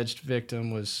first alleged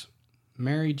victim was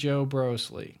Mary Jo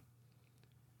Brosley.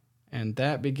 And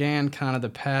that began kind of the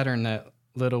pattern that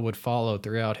Little would follow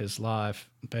throughout his life,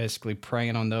 basically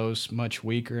preying on those much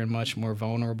weaker and much more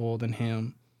vulnerable than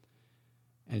him.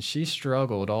 And she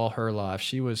struggled all her life.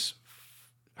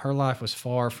 Her life was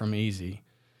far from easy.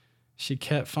 She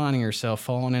kept finding herself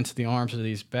falling into the arms of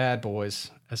these bad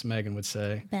boys, as Megan would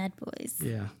say. Bad boys.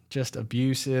 Yeah, just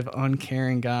abusive,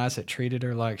 uncaring guys that treated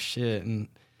her like shit. And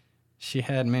she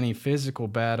had many physical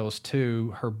battles,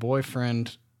 too. Her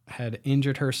boyfriend had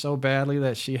injured her so badly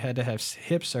that she had to have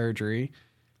hip surgery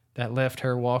that left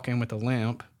her walking with a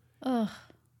limp. Ugh.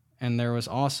 And there was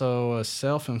also a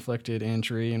self-inflicted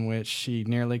injury in which she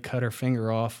nearly cut her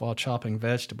finger off while chopping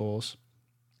vegetables.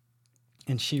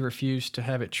 And she refused to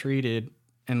have it treated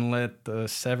and let the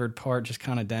severed part just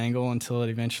kind of dangle until it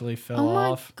eventually fell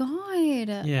off. Oh my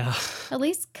God. Yeah. At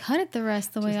least cut it the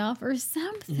rest of the way off or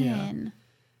something. Yeah.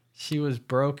 She was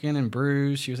broken and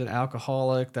bruised. She was an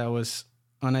alcoholic that was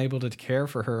unable to care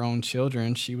for her own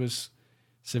children. She was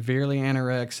severely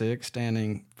anorexic,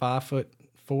 standing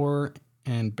 5'4"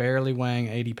 and barely weighing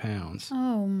 80 pounds.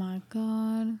 Oh my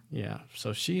God. Yeah.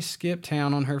 So she skipped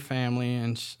town on her family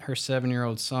and her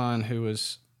 7-year-old son who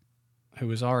was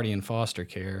already in foster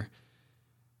care.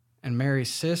 And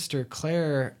Mary's sister,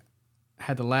 Claire,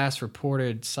 had the last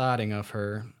reported sighting of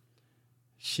her.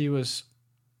 She was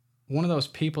one of those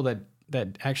people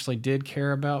that actually did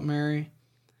care about Mary.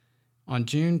 On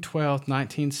June 12th,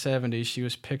 1970, she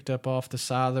was picked up off the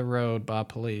side of the road by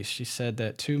police. She said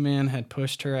that 2 men had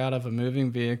pushed her out of a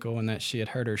moving vehicle and that she had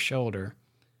hurt her shoulder.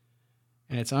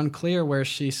 And it's unclear where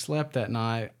she slept that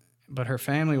night, but her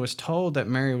family was told that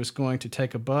Mary was going to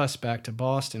take a bus back to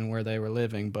Boston where they were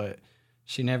living, but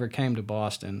she never came to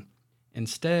Boston.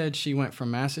 Instead, she went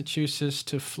from Massachusetts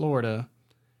to Florida,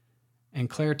 and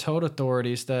Claire told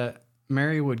authorities that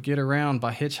Mary would get around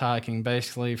by hitchhiking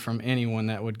basically from anyone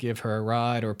that would give her a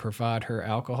ride or provide her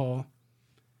alcohol.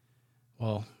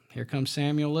 Well, here comes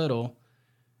Samuel Little.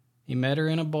 He met her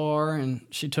in a bar, and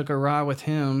she took a ride with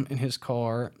him in his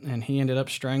car, and he ended up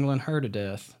strangling her to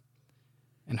death.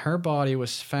 And her body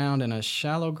was found in a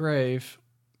shallow grave,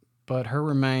 but her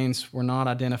remains were not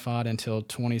identified until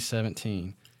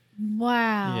 2017.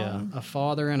 Wow. Yeah, a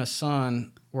father and a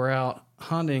son were out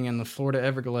hunting in the Florida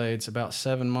Everglades about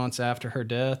 7 months after her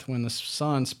death when the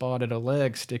son spotted a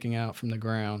leg sticking out from the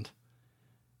ground,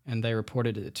 and they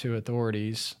reported it to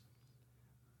authorities.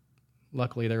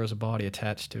 Luckily, there was a body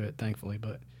attached to it, thankfully,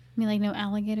 but... I mean, like no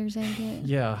alligators ate it?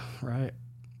 Yeah, right.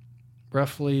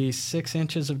 Roughly 6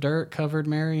 inches of dirt covered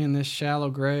Mary in this shallow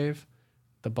grave.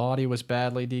 The body was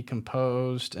badly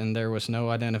decomposed, and there was no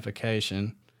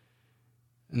identification.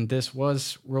 And this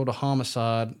was ruled a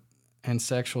homicide, and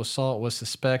sexual assault was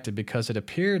suspected because it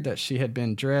appeared that she had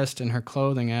been dressed in her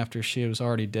clothing after she was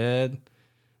already dead.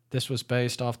 This was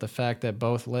based off the fact that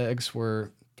both legs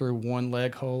were through one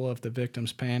leg hole of the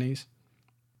victim's panties.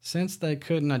 Since they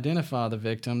couldn't identify the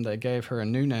victim, they gave her a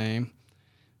new name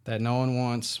that no one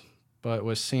wants, but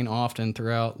was seen often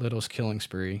throughout Little's killing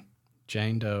spree,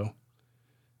 Jane Doe.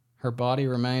 Her body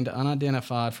remained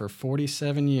unidentified for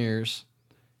 47 years,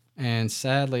 and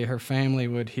sadly, her family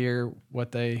would hear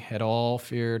what they had all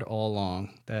feared all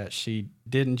along, that she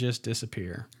didn't just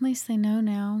disappear. At least they know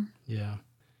now. Yeah.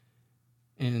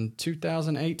 In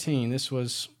 2018, this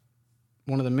was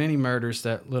one of the many murders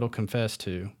that Little confessed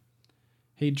to.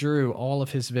 He drew all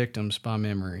of his victims by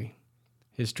memory.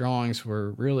 His drawings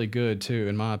were really good, too,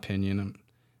 in my opinion,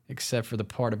 except for the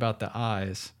part about the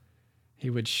eyes. He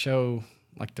would show,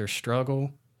 like, their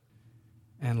struggle.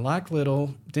 And like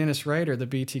Little, Dennis Rader, the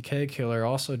BTK killer,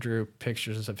 also drew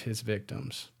pictures of his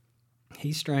victims.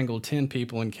 He strangled 10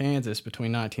 people in Kansas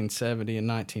between 1970 and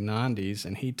 1990s,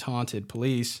 and he taunted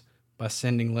police by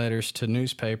sending letters to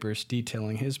newspapers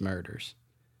detailing his murders.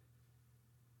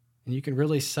 And you can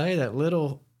really say that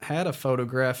Little had a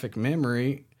photographic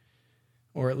memory,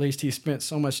 Or at least he spent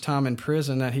so much time in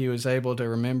prison that he was able to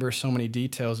remember so many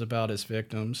details about his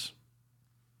victims.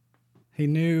 He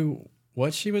knew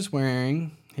what she was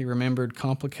wearing. He remembered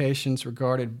complications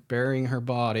regarding burying her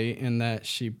body and that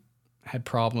she had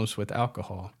problems with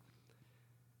alcohol.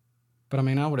 But I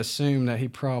mean, I would assume that he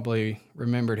probably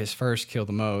remembered his first kill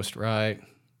the most, right?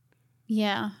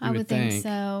 Yeah, I would think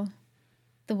so.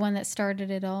 The one that started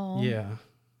it all. Yeah.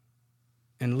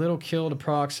 And Little killed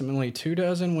approximately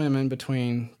 24 women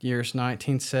between years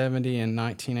 1970 and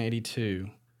 1982.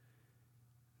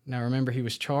 Now, remember, he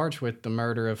was charged with the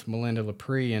murder of Melinda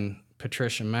LaPree and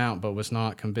Patricia Mount, but was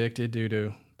not convicted due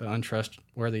to the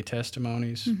untrustworthy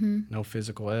testimonies, no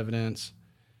physical evidence.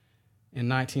 In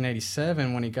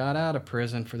 1987, when he got out of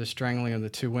prison for the strangling of the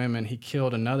 2 women, he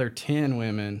killed another 10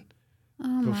 women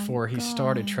before he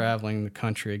started traveling the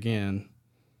country again.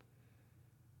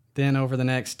 Then over the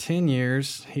next 10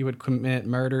 years, he would commit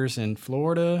murders in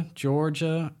Florida,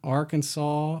 Georgia,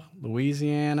 Arkansas,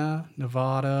 Louisiana,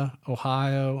 Nevada,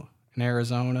 Ohio, and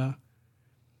Arizona.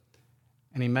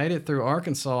 And he made it through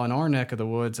Arkansas in our neck of the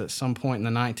woods at some point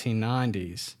in the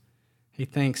 1990s. He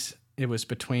thinks it was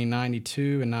between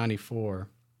 92 and 94.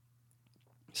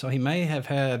 So he may have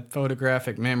had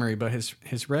photographic memory, but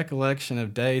his recollection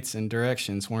of dates and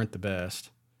directions weren't the best.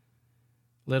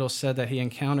 Little said that he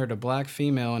encountered a black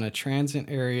female in a transient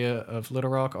area of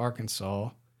Little Rock, Arkansas.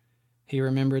 He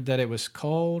remembered that it was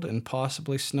cold and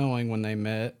possibly snowing when they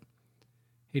met.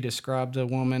 He described the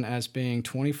woman as being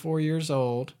 24 years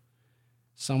old,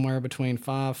 somewhere between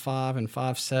 5'5" and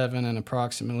 5'7", and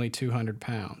approximately 200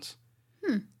 pounds.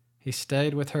 He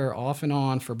stayed with her off and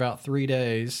on for about 3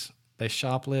 days. They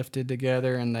shoplifted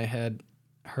together, and they had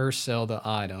her sell the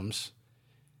items.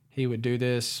 He would do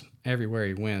this everywhere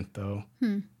he went, though.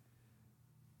 And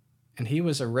he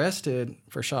was arrested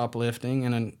for shoplifting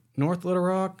in a North Little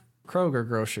Rock Kroger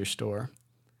grocery store.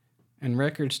 And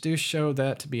records do show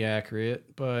that to be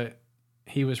accurate, but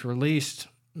he was released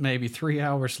maybe 3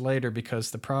 hours later because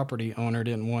the property owner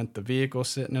didn't want the vehicle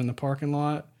sitting in the parking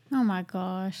lot. Oh, my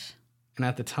gosh. And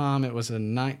at the time, it was a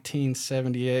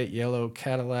 1978 yellow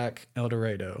Cadillac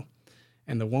Eldorado,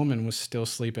 and the woman was still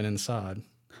sleeping inside.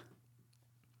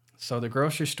 So the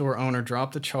grocery store owner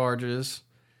dropped the charges,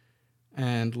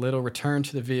 and Little returned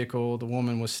to the vehicle. The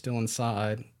woman was still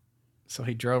inside, so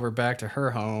he drove her back to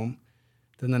her home.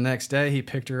 Then the next day, he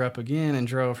picked her up again and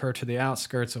drove her to the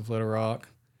outskirts of Little Rock.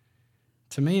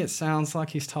 To me, it sounds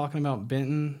like he's talking about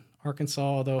Benton, Arkansas,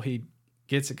 although he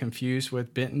gets it confused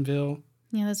with Bentonville.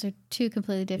 Yeah, those are 2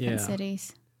 completely different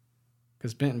cities.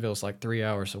 Because Bentonville's like 3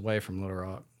 hours away from Little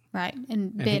Rock. Right,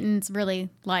 and Benton's really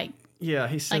like... Yeah,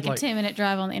 he said like a 10-minute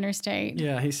drive on the interstate.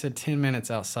 Yeah, he said 10 minutes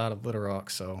outside of Little Rock,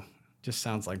 so just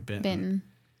sounds like Benton.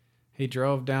 He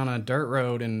drove down a dirt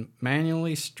road and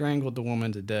manually strangled the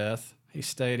woman to death. He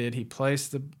stated he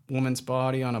placed the woman's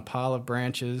body on a pile of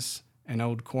branches and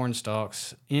old corn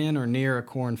stalks in or near a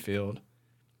cornfield.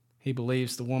 He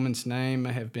believes the woman's name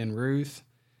may have been Ruth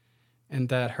and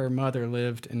that her mother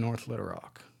lived in North Little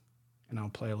Rock. And I'll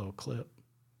play a little clip.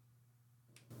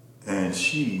 And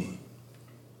she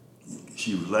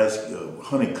was like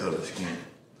honey color skin,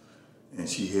 and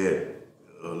she had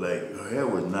her hair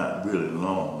was not really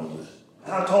long.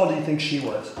 How tall do you think she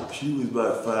was? She was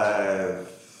about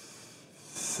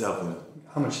 5'7".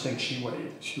 How much do you think she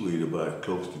weighed? She weighed about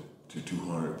close to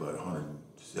 200, about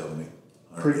 170.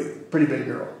 Pretty big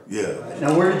girl. Yeah. Right.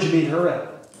 Now, where did you meet her at?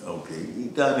 Okay,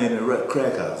 down in the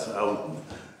crack house.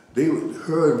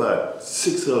 Her and about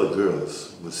 6 other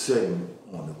girls were sitting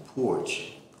on the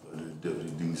porch. The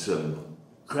dude selling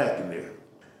crack in there.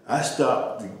 I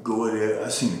stopped to go in there. I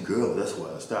seen the girl, that's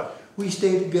why I stopped. We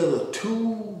stayed together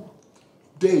 2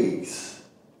 days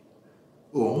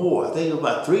or more. I think it was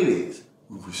about 3 days.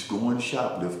 We was going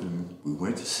shoplifting. We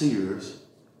went to Sears.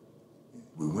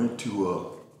 We went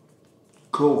to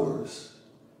Kroger's,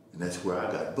 and that's where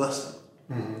I got busted.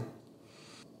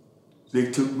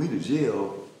 They took me to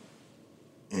jail,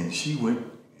 and she went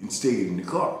and stayed in the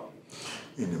car.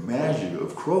 And the manager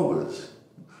of Kroger's,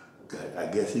 I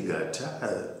guess he got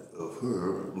tired of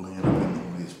her laying up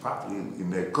on his property in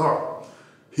that car.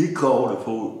 He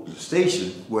called the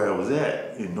station where I was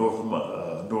at in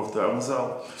North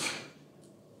Arkansas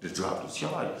to drop the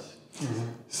charges.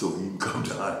 So he can come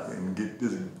down and get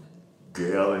this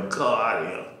gal and car out of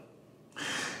here.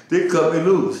 They cut me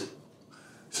loose.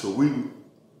 So we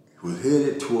was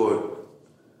headed toward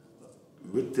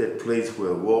with that place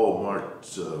where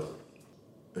Walmart's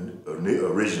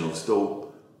original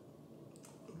store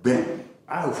bent.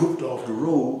 I whooped off the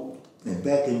road and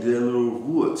back into that little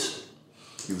woods.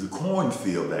 It was a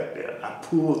cornfield back there. I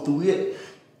pulled through it,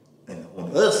 and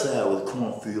on the other side of the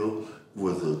cornfield,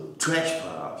 was a trash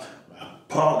pile. I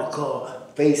parked the car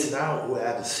facing out where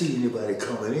I could see anybody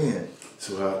coming in.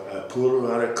 So I pulled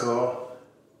her out of the car.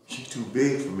 She's too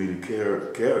big for me to carry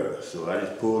her. So I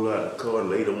just pulled her out of the car and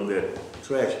laid on that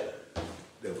trash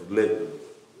that was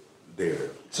lit there.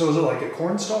 So was it like a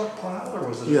cornstalk pile, or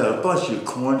was it? Yeah, a bunch of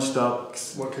corn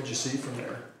stalks. What could you see from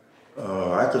there?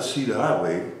 I could see the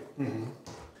highway, and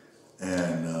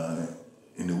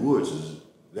in the woods is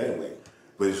that way.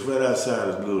 But it's right outside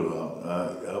of Little Rock.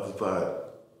 I was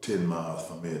about 10 miles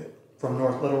from it. From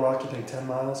North Little Rock, you think 10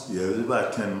 miles? Yeah, it was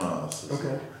about 10 miles.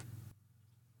 Okay.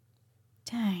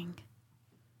 Dang.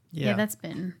 Yeah. That's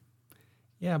been.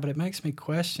 Yeah, but it makes me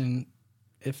question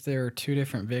if there are two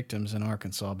different victims in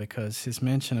Arkansas, because his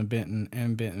mention of Benton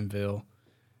and Bentonville,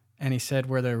 and he said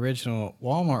where the original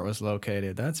Walmart was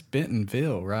located. That's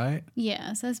Bentonville, right?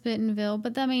 Yes, that's Bentonville.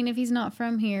 But I mean, if he's not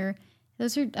from here,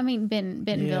 those are. I mean,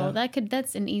 Bentonville. Yeah.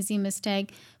 That's an easy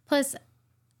mistake. Plus,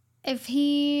 if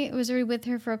he was already with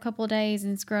her for a couple of days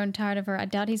and is grown tired of her, I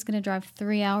doubt he's going to drive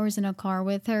 3 hours in a car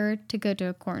with her to go to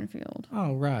a cornfield.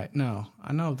 Oh, right. No,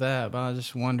 I know that, but I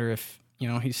just wonder if,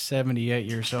 he's 78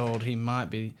 years old. He might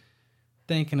be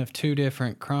thinking of two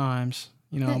different crimes.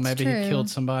 That's Maybe true. he killed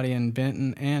somebody in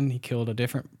Benton and he killed a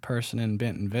different person in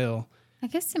Bentonville. I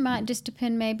guess it might just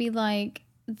depend, maybe like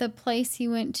the place he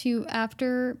went to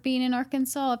after being in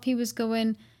Arkansas. If he was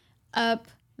going up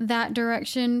that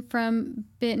direction from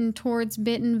Benton towards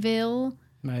Bentonville,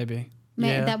 Maybe.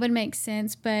 Yeah. that would make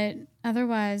sense. But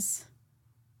otherwise,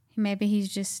 maybe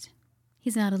he's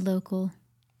not a local.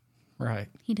 Right.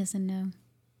 He doesn't know.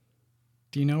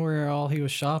 Do you know where all he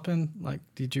was shopping? Like,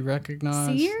 did you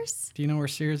recognize? Sears? Do you know where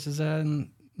Sears is at in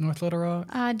North Little Rock?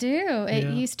 I do. It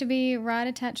Yeah. used to be right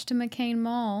attached to McCain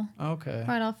Mall, Okay.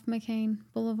 right off McCain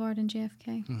Boulevard and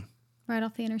JFK, right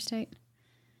off the interstate.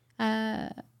 I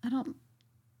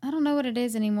don't know what it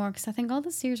is anymore, because I think all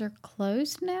the Sears are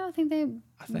closed now. I think they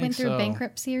went through so.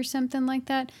 bankruptcy or something like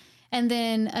that. And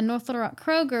then a North Little Rock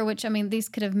Kroger, which, I mean, these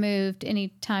could have moved any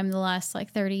time in the last,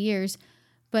 30 years.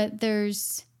 But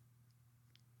there's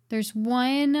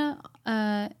one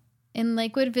in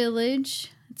Lakewood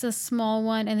Village. It's a small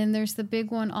one. And then there's the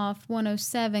big one off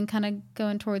 107, kind of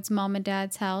going towards Mom and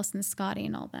Dad's house and Scotty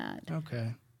and all that.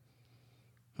 Okay.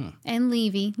 And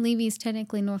Levy. Levy's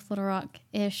technically North Little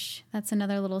Rock-ish. That's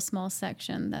another little small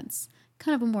section that's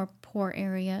kind of a more poor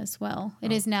area as well.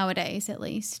 It is nowadays, at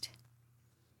least.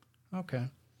 Okay.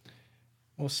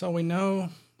 Well, so we know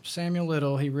Samuel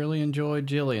Little, he really enjoyed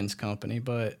Jillian's company,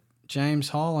 but James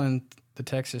Holland, the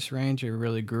Texas Ranger,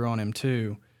 really grew on him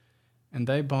too. And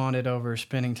they bonded over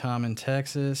spending time in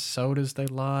Texas, sodas they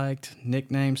liked,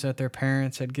 nicknames that their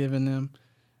parents had given them.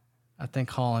 I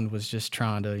think Holland was just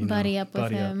trying to, Buddy up with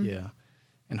buddy him. yeah.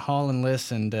 And Holland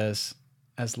listened as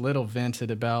Little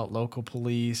vented about local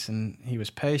police, and he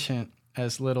was patient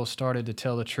as Little started to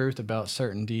tell the truth about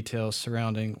certain details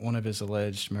surrounding one of his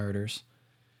alleged murders.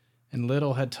 And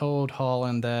Little had told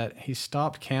Holland that he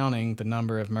stopped counting the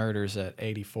number of murders at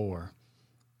 84.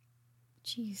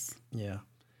 Jeez. Yeah.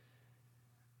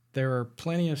 There are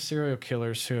plenty of serial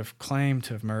killers who have claimed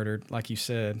to have murdered, like you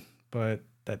said, but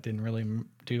that didn't really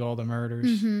do all the murders.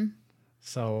 Mm-hmm.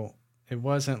 So it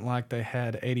wasn't like they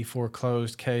had 84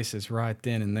 closed cases right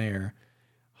then and there.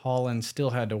 Holland still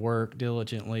had to work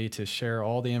diligently to share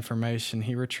all the information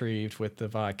he retrieved with the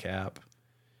VICAP.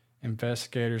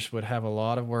 Investigators would have a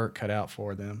lot of work cut out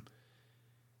for them.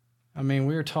 I mean,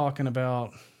 we were talking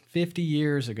about 50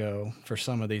 years ago for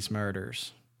some of these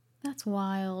murders. That's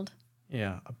wild.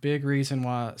 Yeah, a big reason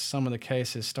why some of the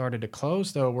cases started to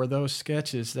close, though, were those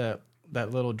sketches that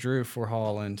Little drew for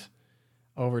Holland.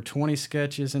 Over 20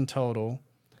 sketches in total.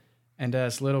 And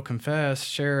as Little confessed,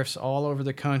 sheriffs all over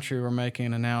the country were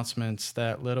making announcements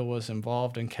that Little was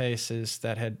involved in cases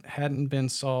that hadn't been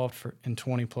solved in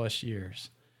 20-plus years.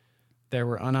 There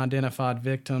were unidentified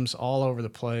victims all over the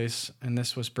place, and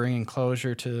this was bringing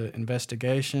closure to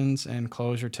investigations and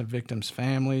closure to victims'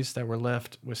 families that were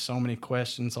left with so many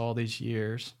questions all these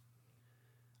years.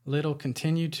 Little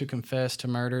continued to confess to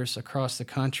murders across the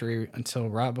country until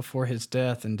right before his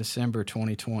death in December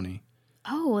 2020.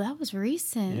 Oh, that was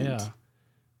recent. Yeah.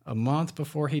 A month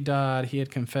before he died, he had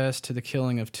confessed to the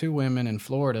killing of 2 women in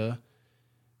Florida.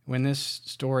 When this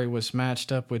story was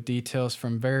matched up with details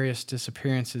from various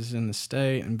disappearances in the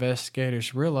state,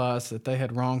 investigators realized that they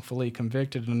had wrongfully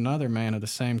convicted another man of the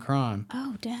same crime.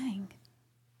 Oh, dang.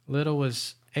 Little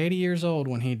was 80 years old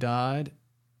when he died.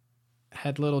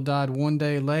 Had Little died one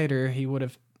day later, he would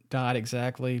have died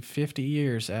exactly 50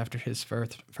 years after his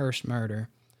first murder.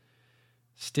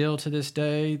 Still to this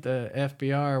day, the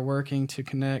FBI are working to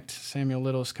connect Samuel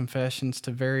Little's confessions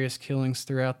to various killings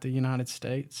throughout the United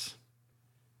States.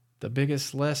 The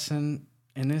biggest lesson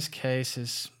in this case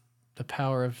is the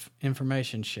power of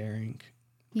information sharing.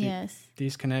 Yes.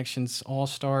 These connections all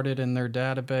started in their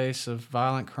database of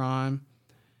violent crime.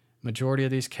 Majority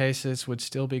of these cases would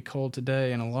still be cold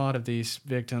today, and a lot of these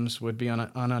victims would be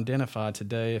unidentified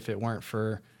today if it weren't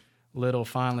for Little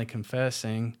finally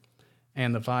confessing.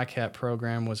 And the VICAP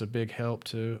program was a big help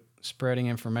to spreading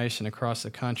information across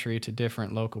the country to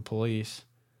different local police.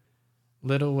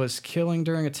 Little was killing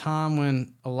during a time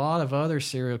when a lot of other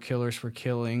serial killers were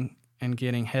killing and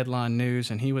getting headline news,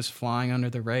 and he was flying under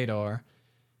the radar.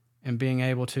 And being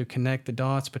able to connect the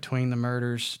dots between the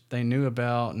murders they knew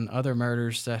about and other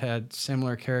murders that had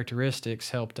similar characteristics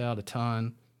helped out a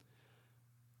ton.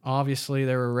 Obviously,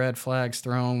 there were red flags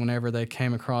thrown whenever they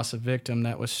came across a victim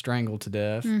that was strangled to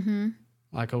death. Mm-hmm.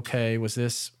 Like, okay, was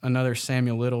this another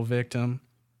Samuel Little victim?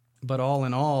 But all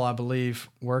in all, I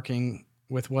believe working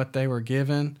with what they were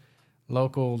given,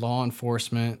 local law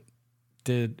enforcement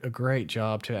did a great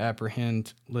job to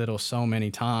apprehend Little so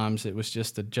many times. It was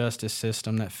just the justice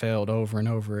system that failed over and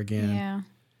over again. Yeah.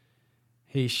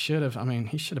 He should have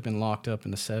been locked up in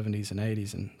the 70s and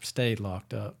 80s and stayed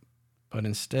locked up. But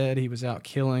instead, he was out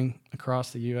killing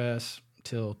across the U.S.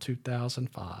 till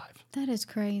 2005. That is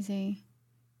crazy.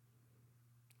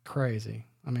 Crazy.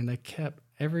 I mean, they kept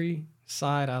every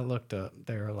site I looked up,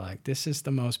 they were like, this is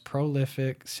the most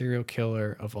prolific serial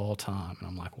killer of all time. And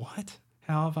I'm like, what?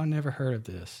 How have I never heard of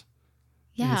this?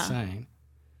 Yeah. Insane.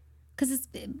 Because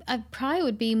I probably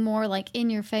would be more like in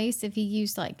your face if he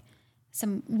used like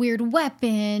some weird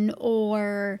weapon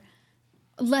or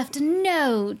left a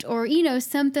note or,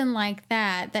 something like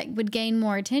that would gain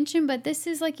more attention. But this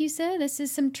is, like you said, this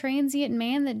is some transient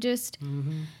man that just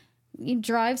he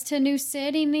drives to a new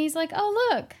city and he's like, oh,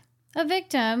 look, a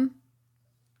victim,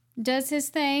 does his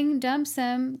thing, dumps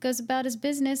him, goes about his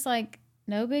business like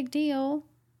no big deal.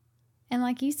 And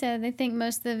like you said, they think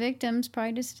most of the victims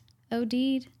probably just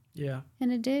OD'd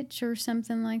in a ditch or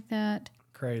something like that.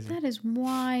 Crazy. That is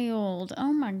wild.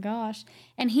 Oh, my gosh.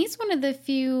 And he's one of the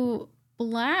few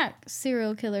black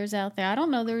serial killers out there. I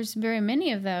don't know there's very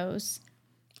many of those.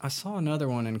 I saw another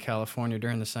one in California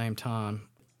during the same time.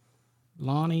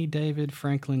 Lonnie David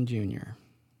Franklin Jr.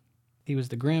 He was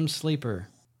the Grim Sleeper.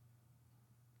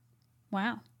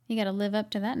 Wow. You got to live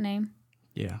up to that name.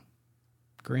 Yeah.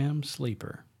 Grim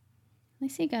Sleeper. At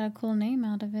least he got a cool name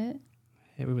out of it.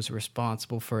 He was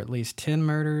responsible for at least 10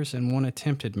 murders and one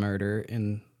attempted murder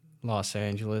in Los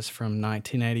Angeles from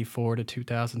 1984 to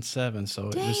 2007. So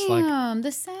it was like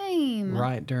the same.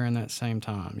 Right during that same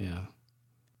time, yeah.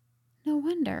 No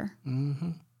wonder.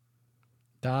 Mm-hmm.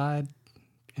 Died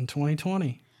in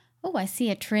 2020. Oh, I see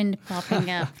a trend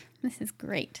popping up. This is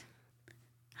great.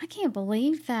 I can't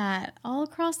believe that. All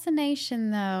across the nation,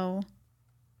 though,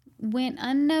 went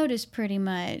unnoticed pretty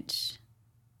much.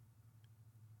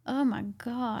 Oh, my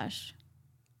gosh.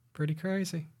 Pretty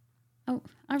crazy. Oh,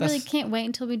 I really can't wait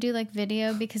until we do like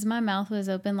video because my mouth was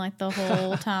open like the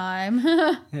whole time.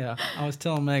 Yeah, I was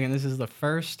telling Megan this is the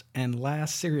first and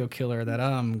last serial killer that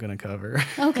I'm going to cover.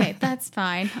 Okay, that's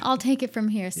fine. I'll take it from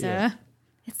here, sir. Yeah.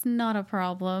 It's not a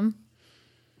problem.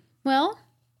 Well,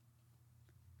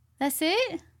 that's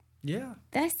it. Yeah.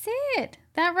 That's it.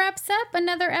 That wraps up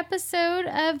another episode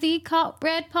of the Caught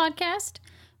Red podcast.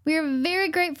 We are very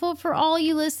grateful for all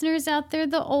you listeners out there,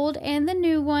 the old and the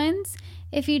new ones.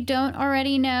 If you don't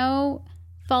already know,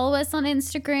 follow us on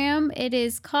Instagram. It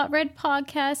is Caught Red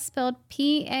Podcast, spelled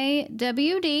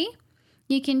PAWD.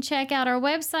 You can check out our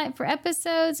website for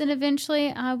episodes, and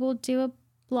eventually I will do a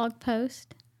blog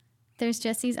post. There's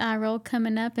Jesse's eye roll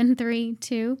coming up in 3,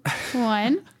 2,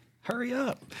 1. Hurry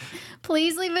up.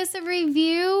 Please leave us a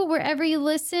review wherever you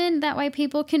listen. That way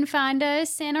people can find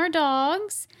us and our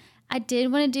dogs. I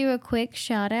did want to do a quick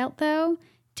shout out, though,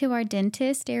 to our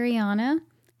dentist, Ariana.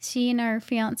 She and her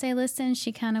fiance listened.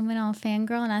 She kind of went all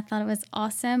fangirl, and I thought it was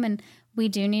awesome. And we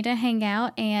do need to hang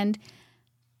out and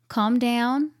calm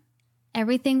down.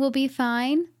 Everything will be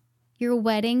fine. Your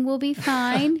wedding will be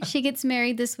fine. She gets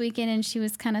married this weekend, and she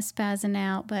was kind of spazzing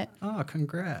out. But oh,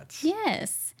 congrats.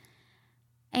 Yes.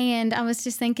 And I was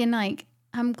just thinking, like,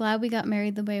 I'm glad we got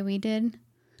married the way we did.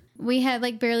 We had,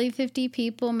 like, barely 50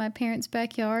 people in my parents'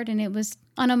 backyard, and it was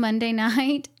on a Monday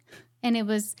night. And it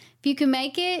was, if you can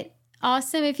make it,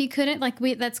 awesome. If you couldn't, like,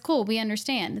 that's cool. We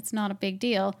understand. It's not a big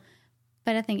deal.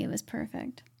 But I think it was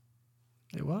perfect.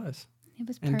 It was. It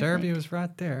was perfect. And Derby was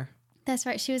right there. That's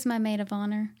right. She was my maid of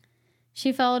honor.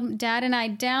 She followed Dad and I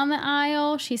down the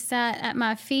aisle. She sat at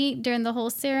my feet during the whole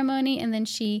ceremony, and then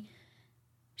she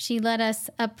led us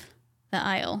up the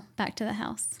aisle back to the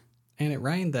house. And it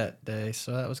rained that day,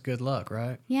 so that was good luck,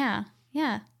 right? Yeah,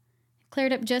 yeah.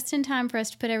 cleared up just in time for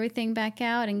us to put everything back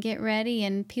out and get ready,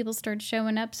 and people started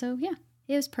showing up. So, yeah,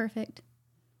 it was perfect.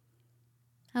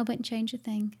 I wouldn't change a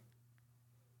thing.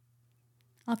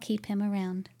 I'll keep him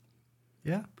around.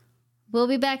 Yeah. We'll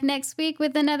be back next week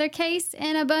with another case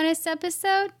and a bonus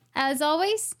episode. As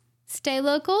always, stay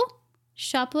local,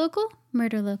 shop local,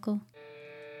 murder local.